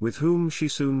Fisher, with whom she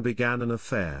soon began an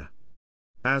affair.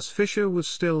 As Fisher was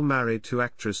still married to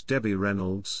actress Debbie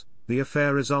Reynolds, the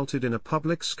affair resulted in a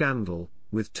public scandal,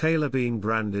 with Taylor being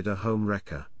branded a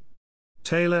homewrecker.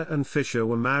 Taylor and Fisher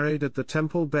were married at the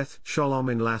Temple Beth Shalom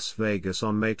in Las Vegas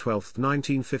on May 12,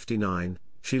 1959.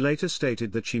 She later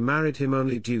stated that she married him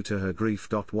only due to her grief.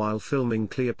 While filming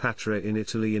Cleopatra in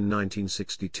Italy in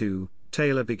 1962,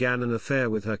 Taylor began an affair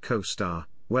with her co-star,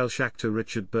 Welsh actor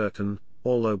Richard Burton,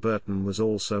 although Burton was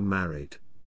also married.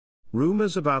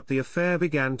 Rumors about the affair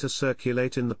began to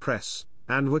circulate in the press,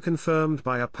 and were confirmed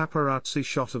by a paparazzi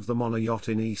shot of them on a yacht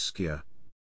in Ischia.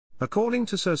 According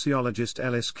to sociologist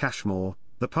Ellis Cashmore,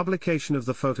 the publication of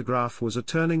the photograph was a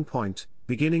turning point,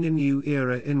 beginning a new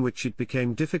era in which it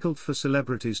became difficult for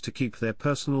celebrities to keep their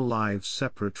personal lives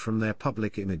separate from their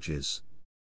public images.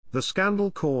 The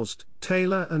scandal caused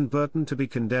Taylor and Burton to be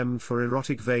condemned for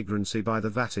erotic vagrancy by the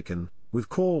Vatican, with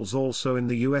calls also in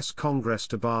the U.S. Congress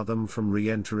to bar them from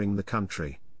re-entering the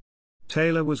country.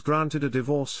 Taylor was granted a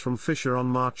divorce from Fisher on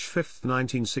March 5,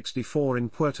 1964 in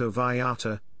Puerto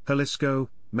Vallarta, Jalisco,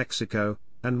 Mexico,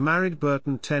 and married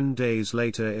Burton 10 days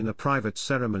later in a private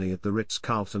ceremony at the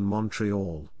Ritz-Carlton,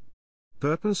 Montreal.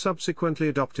 Burton subsequently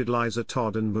adopted Liza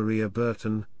Todd and Maria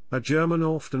Burton, a German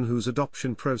orphan whose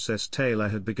adoption process Taylor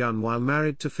had begun while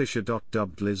married to Fisher.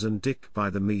 Dubbed Liz and Dick by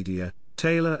the media,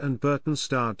 Taylor and Burton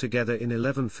starred together in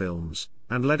 11 films,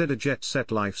 and led a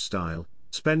jet-set lifestyle,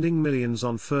 spending millions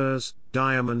on furs,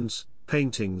 diamonds,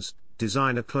 paintings,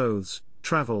 designer clothes,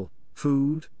 travel,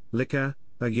 food, liquor,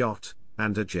 a yacht,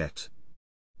 and a jet.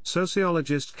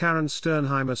 Sociologist Karen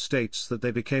Sternheimer states that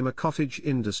they became a cottage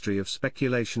industry of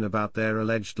speculation about their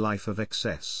alleged life of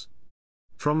excess.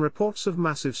 From reports of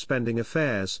massive spending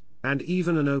affairs, and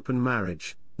even an open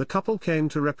marriage, the couple came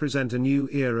to represent a new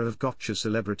era of gotcha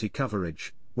celebrity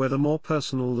coverage, where the more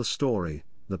personal the story,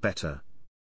 the better.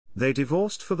 They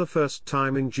divorced for the first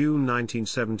time in June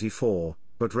 1974,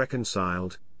 but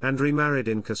reconciled, and remarried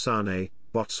in Kasane,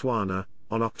 Botswana,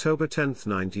 on October 10,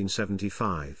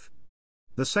 1975.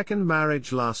 The second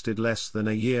marriage lasted less than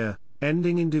a year,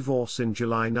 ending in divorce in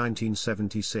July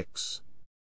 1976.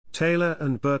 Taylor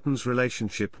and Burton's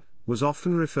relationship was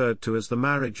often referred to as the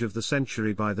marriage of the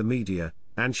century by the media,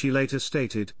 and she later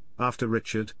stated, "After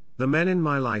Richard, the men in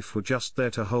my life were just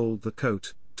there to hold the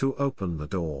coat, to open the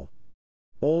door.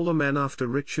 All the men after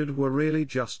Richard were really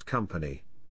just company."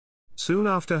 Soon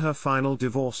after her final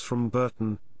divorce from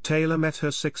Burton, Taylor met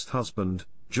her sixth husband,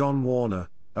 John Warner,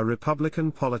 a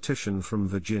Republican politician from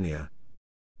Virginia.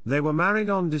 They were married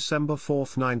on December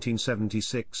 4,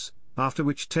 1976, after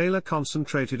which Taylor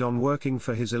concentrated on working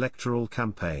for his electoral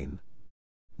campaign.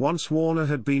 Once Warner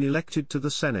had been elected to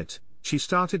the Senate, She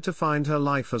started to find her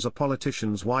life as a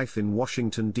politician's wife in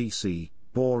Washington, D.C.,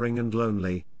 boring and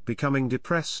lonely, becoming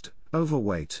depressed,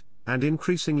 overweight, and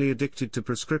increasingly addicted to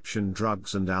prescription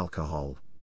drugs and alcohol.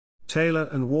 Taylor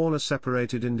and Warner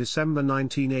separated in December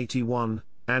 1981,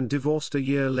 and divorced a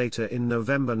year later in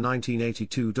November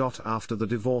 1982. After the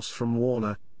divorce from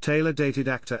Warner, Taylor dated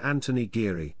actor Anthony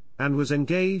Geary, and was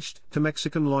engaged to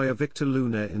Mexican lawyer Victor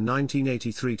Luna in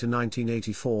 1983 to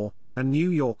 1984, and New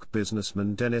York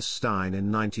businessman Dennis Stein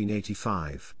in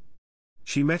 1985.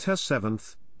 She met her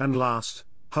seventh, and last,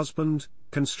 husband,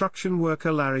 construction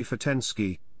worker Larry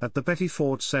Fatensky, at the Betty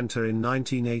Ford Center in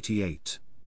 1988.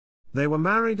 They were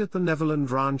married at the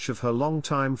Neverland Ranch of her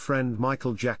longtime friend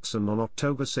Michael Jackson on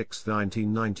October 6,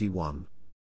 1991.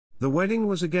 The wedding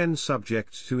was again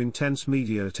subject to intense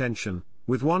media attention,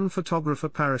 with one photographer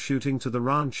parachuting to the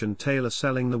ranch and Taylor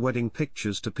selling the wedding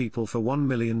pictures to people for $1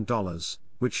 million,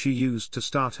 which she used to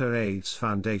start her AIDS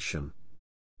Foundation.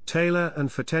 Taylor and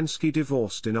Fatensky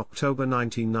divorced in October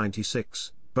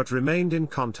 1996, but remained in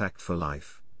contact for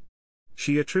life.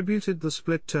 She attributed the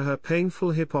split to her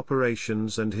painful hip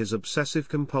operations and his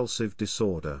obsessive-compulsive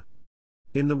disorder.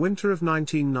 In the winter of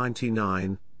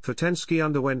 1999, Fatensky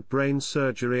underwent brain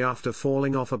surgery after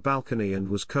falling off a balcony and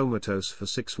was comatose for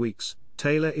 6 weeks.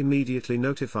 Taylor immediately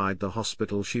notified the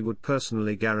hospital she would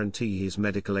personally guarantee his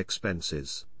medical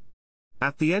expenses.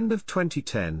 At the end of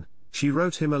 2010, she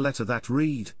wrote him a letter that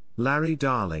read, "Larry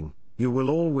darling, you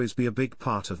will always be a big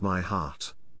part of my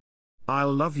heart.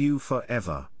 I'll love you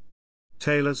forever."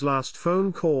 Taylor's last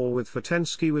phone call with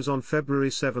Fatensky was on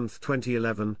February 7,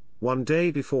 2011, one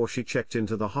day before she checked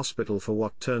into the hospital for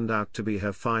what turned out to be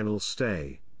her final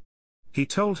stay. He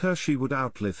told her she would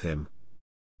outlive him.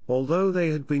 Although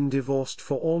they had been divorced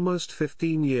for almost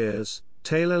 15 years,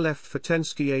 Taylor left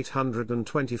Fatensky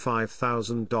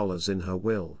 $825,000 in her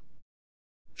will.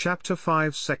 Chapter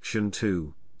 5 Section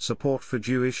 2, Support for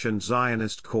Jewish and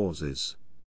Zionist Causes.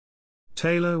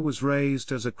 Taylor was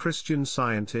raised as a Christian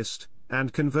Scientist,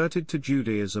 and converted to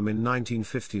Judaism in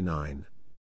 1959.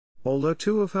 Although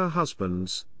two of her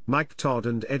husbands, Mike Todd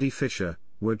and Eddie Fisher,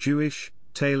 were Jewish,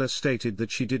 Taylor stated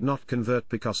that she did not convert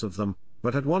because of them,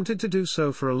 but had wanted to do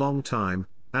so for a long time,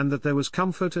 and that there was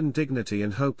comfort and dignity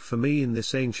and hope for me in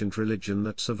this ancient religion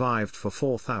that survived for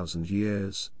 4,000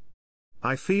 years.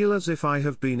 I feel as if I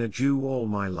have been a Jew all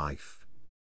my life.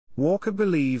 Walker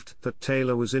believed that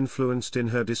Taylor was influenced in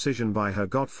her decision by her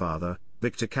godfather,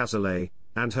 Victor Cazalet,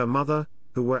 and her mother,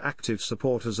 who were active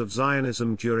supporters of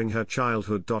Zionism during her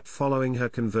childhood. Following her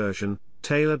conversion,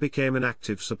 Taylor became an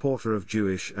active supporter of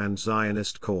Jewish and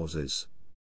Zionist causes.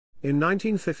 In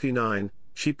 1959,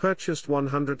 she purchased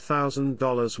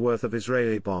 $100,000 worth of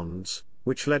Israeli bonds,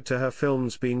 which led to her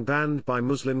films being banned by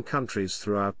Muslim countries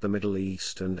throughout the Middle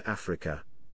East and Africa.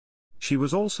 She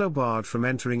was also barred from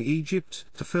entering Egypt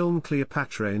to film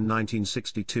Cleopatra in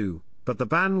 1962. But the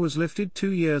ban was lifted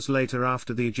 2 years later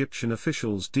after the Egyptian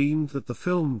officials deemed that the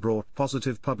film brought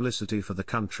positive publicity for the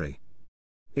country.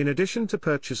 In addition to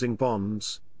purchasing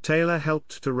bonds, Taylor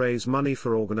helped to raise money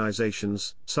for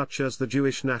organizations, such as the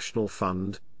Jewish National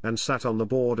Fund, and sat on the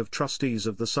board of trustees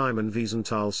of the Simon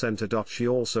Wiesenthal Center. She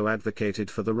also advocated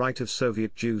for the right of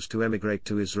Soviet Jews to emigrate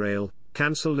to Israel,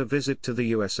 cancelled a visit to the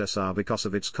USSR because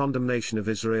of its condemnation of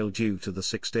Israel due to the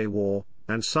Six-Day War,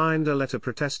 and signed a letter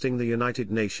protesting the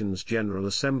United Nations General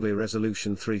Assembly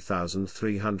Resolution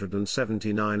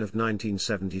 3379 of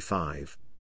 1975.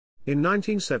 In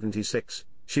 1976,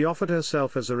 she offered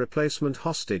herself as a replacement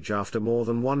hostage after more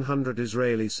than 100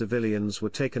 Israeli civilians were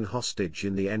taken hostage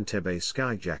in the Entebbe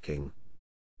skyjacking.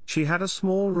 She had a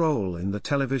small role in the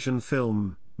television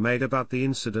film, made about the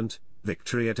incident,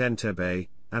 Victory at Entebbe,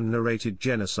 and narrated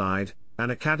Genocide, an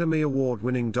Academy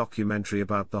Award-winning documentary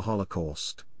about the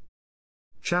Holocaust.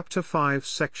 Chapter 5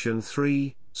 Section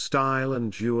 3, Style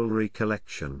and Jewelry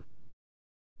Collection.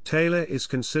 Taylor is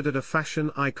considered a fashion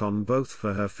icon both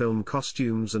for her film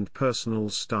costumes and personal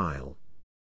style.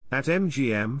 At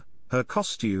MGM, her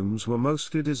costumes were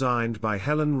mostly designed by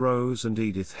Helen Rose and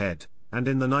Edith Head, and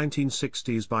in the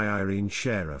 1960s by Irene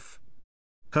Sheriff.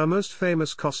 Her most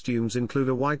famous costumes include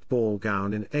a white ball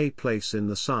gown in A Place in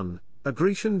the Sun, a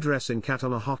Grecian dress in Cat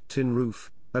on a Hot Tin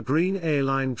Roof, a green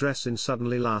A-line dress in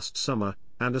Suddenly Last Summer,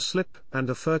 and a slip and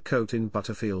a fur coat in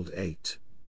Butterfield 8.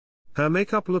 Her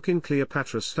makeup look in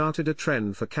Cleopatra started a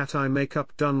trend for cat eye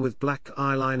makeup done with black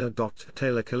eyeliner.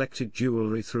 Taylor collected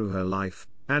jewelry through her life,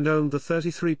 and owned the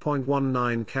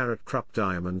 33.19-carat Krupp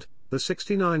diamond, the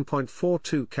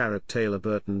 69.42-carat Taylor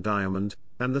Burton diamond,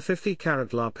 and the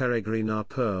 50-carat La Peregrina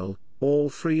pearl, all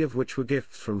three of which were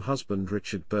gifts from husband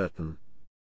Richard Burton.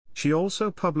 She also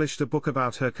published a book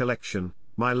about her collection,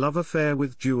 My Love Affair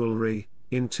with Jewelry,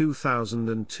 in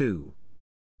 2002.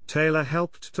 Taylor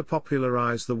helped to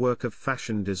popularize the work of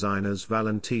fashion designers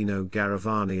Valentino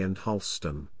Garavani and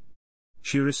Halston.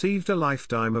 She received a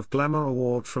Lifetime of Glamour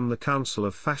Award from the Council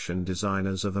of Fashion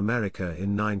Designers of America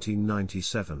in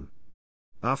 1997.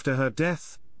 After her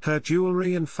death, her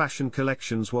jewelry and fashion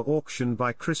collections were auctioned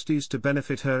by Christie's to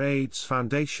benefit her AIDS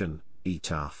Foundation,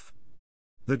 ETAF.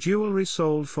 The jewelry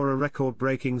sold for a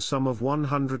record-breaking sum of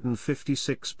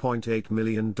 $156.8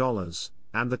 million,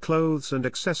 and the clothes and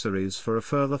accessories for a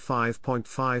further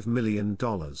 $5.5 million.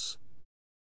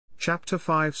 Chapter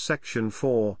 5 Section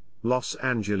 4, Los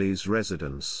Angeles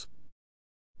Residence.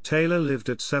 Taylor lived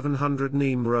at 700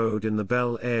 Neem Road in the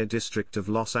Bel Air district of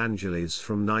Los Angeles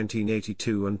from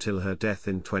 1982 until her death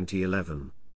in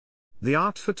 2011. The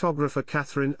art photographer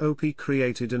Catherine Opie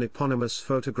created an eponymous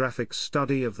photographic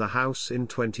study of the house in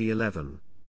 2011.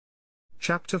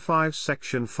 Chapter 5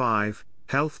 Section 5,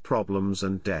 Health Problems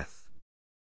and Death.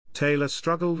 Taylor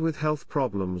struggled with health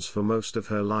problems for most of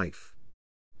her life.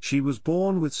 She was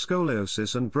born with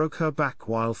scoliosis and broke her back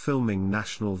while filming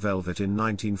National Velvet in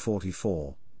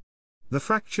 1944. The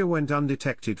fracture went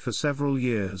undetected for several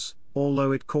years,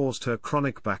 although it caused her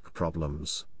chronic back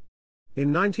problems.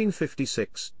 In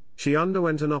 1956, she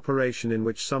underwent an operation in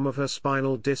which some of her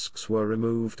spinal discs were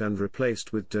removed and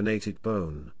replaced with donated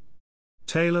bone.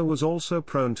 Taylor was also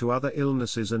prone to other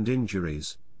illnesses and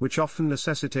injuries, which often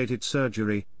necessitated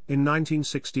surgery. In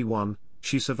 1961,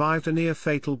 she survived a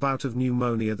near-fatal bout of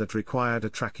pneumonia that required a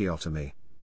tracheotomy.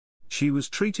 She was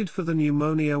treated for the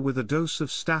pneumonia with a dose of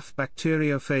staph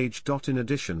bacteriophage. In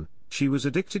addition, she was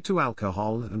addicted to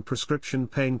alcohol and prescription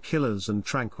painkillers and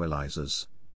tranquilizers.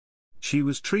 She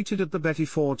was treated at the Betty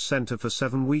Ford Center for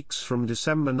 7 weeks from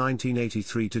December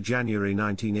 1983 to January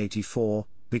 1984,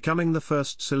 becoming the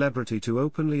first celebrity to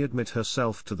openly admit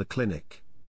herself to the clinic.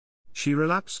 She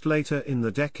relapsed later in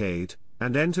the decade,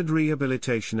 and entered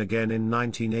rehabilitation again in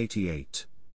 1988.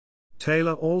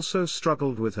 Taylor also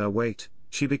struggled with her weight.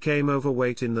 She became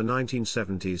overweight in the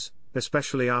 1970s,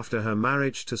 especially after her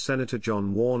marriage to Senator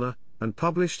John Warner, and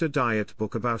published a diet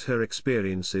book about her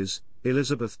experiences,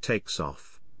 Elizabeth Takes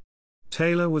Off.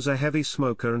 Taylor was a heavy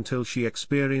smoker until she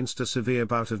experienced a severe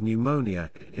bout of pneumonia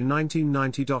in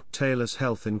 1990. Taylor's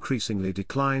health increasingly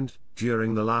declined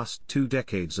during the last 2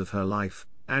 decades of her life,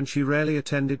 and she rarely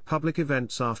attended public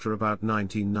events after about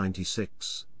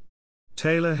 1996.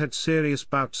 Taylor had serious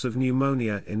bouts of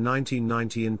pneumonia in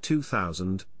 1990 and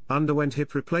 2000, underwent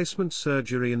hip replacement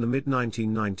surgery in the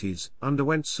mid-1990s,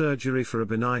 underwent surgery for a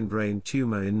benign brain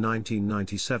tumor in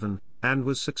 1997, and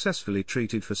was successfully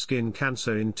treated for skin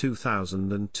cancer in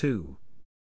 2002.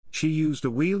 She used a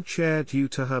wheelchair due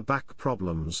to her back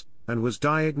problems, and was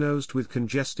diagnosed with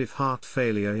congestive heart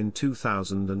failure in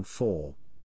 2004.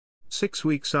 6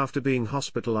 weeks after being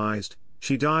hospitalized,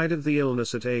 she died of the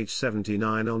illness at age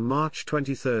 79 on March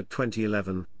 23,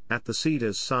 2011, at the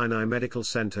Cedars-Sinai Medical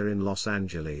Center in Los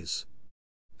Angeles.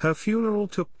 Her funeral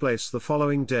took place the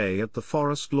following day at the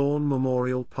Forest Lawn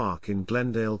Memorial Park in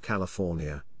Glendale,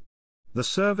 California. The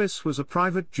service was a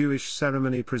private Jewish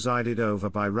ceremony presided over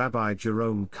by Rabbi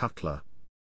Jerome Cutler.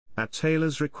 At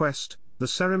Taylor's request, the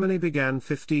ceremony began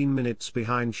 15 minutes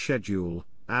behind schedule,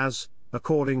 as,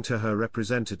 according to her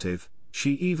representative,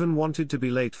 she even wanted to be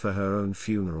late for her own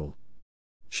funeral.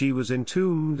 She was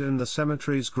entombed in the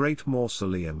cemetery's Great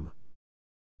Mausoleum.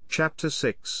 Chapter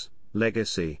 6,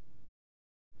 Legacy.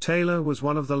 Taylor was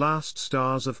one of the last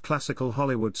stars of classical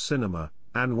Hollywood cinema,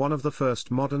 and one of the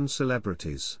first modern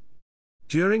celebrities.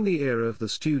 During the era of the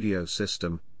studio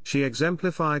system, she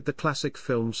exemplified the classic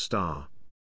film star.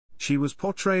 She was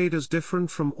portrayed as different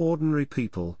from ordinary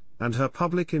people, and her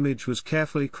public image was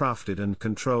carefully crafted and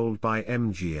controlled by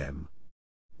MGM.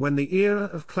 When the era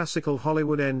of classical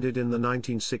Hollywood ended in the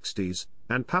 1960s,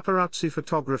 and paparazzi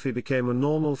photography became a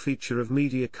normal feature of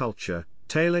media culture,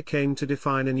 Taylor came to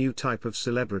define a new type of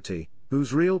celebrity,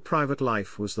 whose real private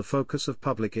life was the focus of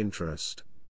public interest.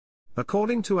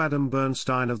 According to Adam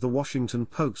Bernstein of The Washington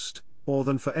Post, more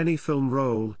than for any film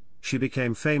role, she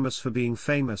became famous for being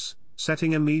famous,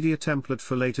 setting a media template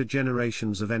for later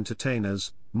generations of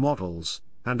entertainers, models,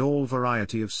 and all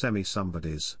variety of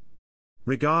semi-somebodies.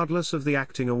 Regardless of the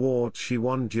acting awards she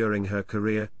won during her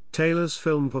career, Taylor's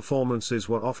film performances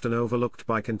were often overlooked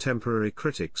by contemporary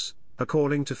critics.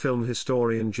 According to film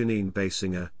historian Janine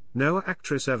Basinger, no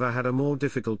actress ever had a more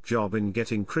difficult job in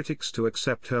getting critics to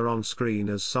accept her on screen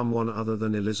as someone other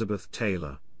than Elizabeth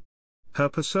Taylor. Her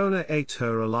persona ate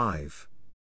her alive.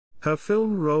 Her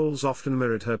film roles often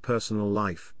mirrored her personal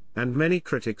life, and many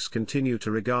critics continue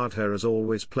to regard her as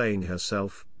always playing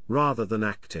herself, rather than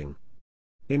acting.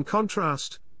 In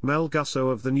contrast, Mel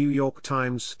Gussow of the New York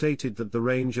Times stated that the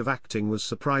range of acting was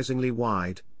surprisingly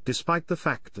wide, despite the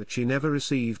fact that she never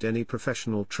received any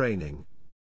professional training.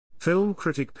 Film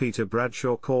critic Peter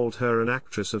Bradshaw called her an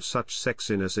actress of such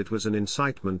sexiness it was an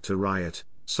incitement to riot,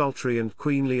 sultry and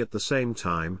queenly at the same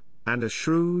time, and a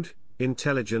shrewd,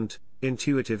 intelligent,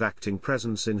 intuitive acting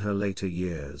presence in her later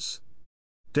years.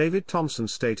 David Thompson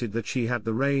stated that she had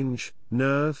the range,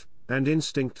 nerve, and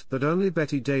instinct that only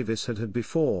Bette Davis had had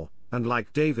before, and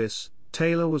like Davis,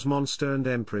 Taylor was monster and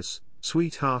empress,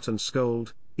 sweetheart and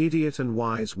scold, idiot and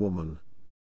wise woman.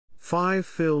 5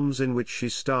 films in which she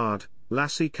starred: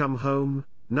 Lassie Come Home,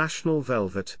 National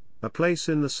Velvet, A Place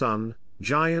in the Sun,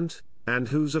 Giant, and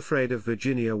Who's Afraid of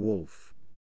Virginia Woolf.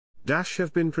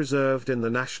 Have been preserved in the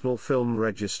National Film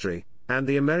Registry, and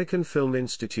the American Film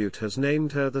Institute has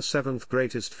named her the 7th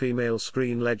greatest female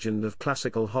screen legend of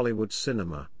classical Hollywood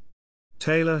cinema.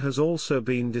 Taylor has also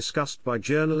been discussed by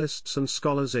journalists and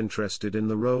scholars interested in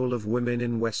the role of women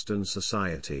in Western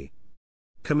society.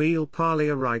 Camille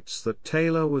Paglia writes that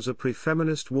Taylor was a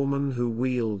pre-feminist woman who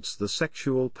wields the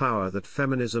sexual power that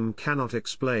feminism cannot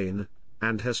explain,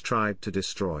 and has tried to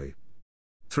destroy.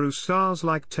 Through stars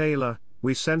like Taylor,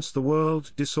 we sense the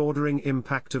world-disordering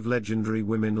impact of legendary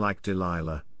women like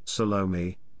Delilah,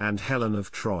 Salome, and Helen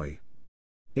of Troy.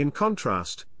 In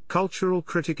contrast, cultural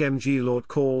critic M.G. Lord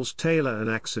calls Taylor an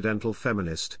accidental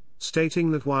feminist,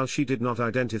 stating that while she did not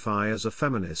identify as a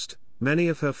feminist, many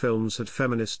of her films had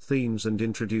feminist themes and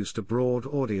introduced a broad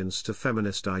audience to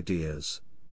feminist ideas.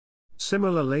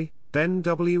 Similarly, Ben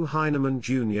W. Heineman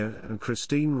Jr. and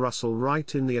Christine Russell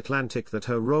write in The Atlantic that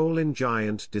her role in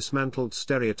Giant dismantled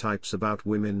stereotypes about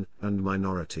women and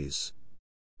minorities.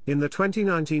 In the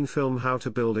 2019 film How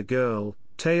to Build a Girl,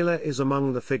 Taylor is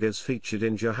among the figures featured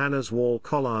in Johanna's wall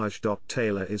collage.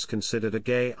 Taylor is considered a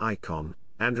gay icon,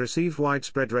 and received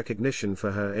widespread recognition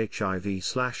for her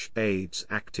HIV/AIDS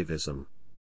activism.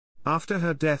 After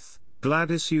her death,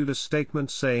 GLAAD issued a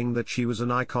statement saying that she was an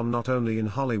icon not only in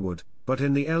Hollywood, but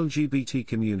in the LGBT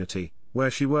community,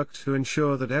 where she worked to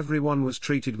ensure that everyone was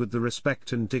treated with the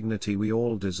respect and dignity we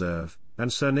all deserve,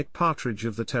 and Sir Nick Partridge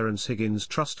of the Terence Higgins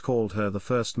Trust called her the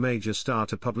first major star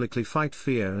to publicly fight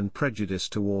fear and prejudice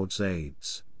towards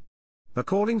AIDS.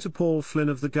 According to Paul Flynn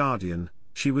of The Guardian,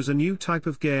 she was a new type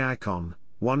of gay icon,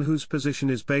 one whose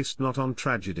position is based not on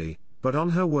tragedy, but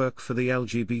on her work for the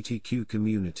LGBTQ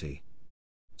community.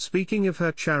 Speaking of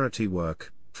her charity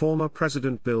work, former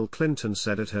President Bill Clinton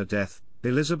said at her death,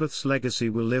 "Elizabeth's legacy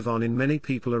will live on in many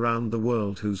people around the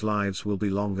world whose lives will be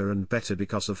longer and better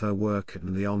because of her work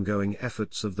and the ongoing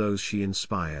efforts of those she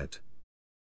inspired."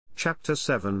 Chapter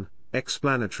 7,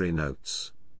 Explanatory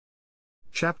Notes.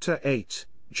 Chapter 8,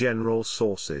 General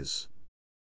Sources.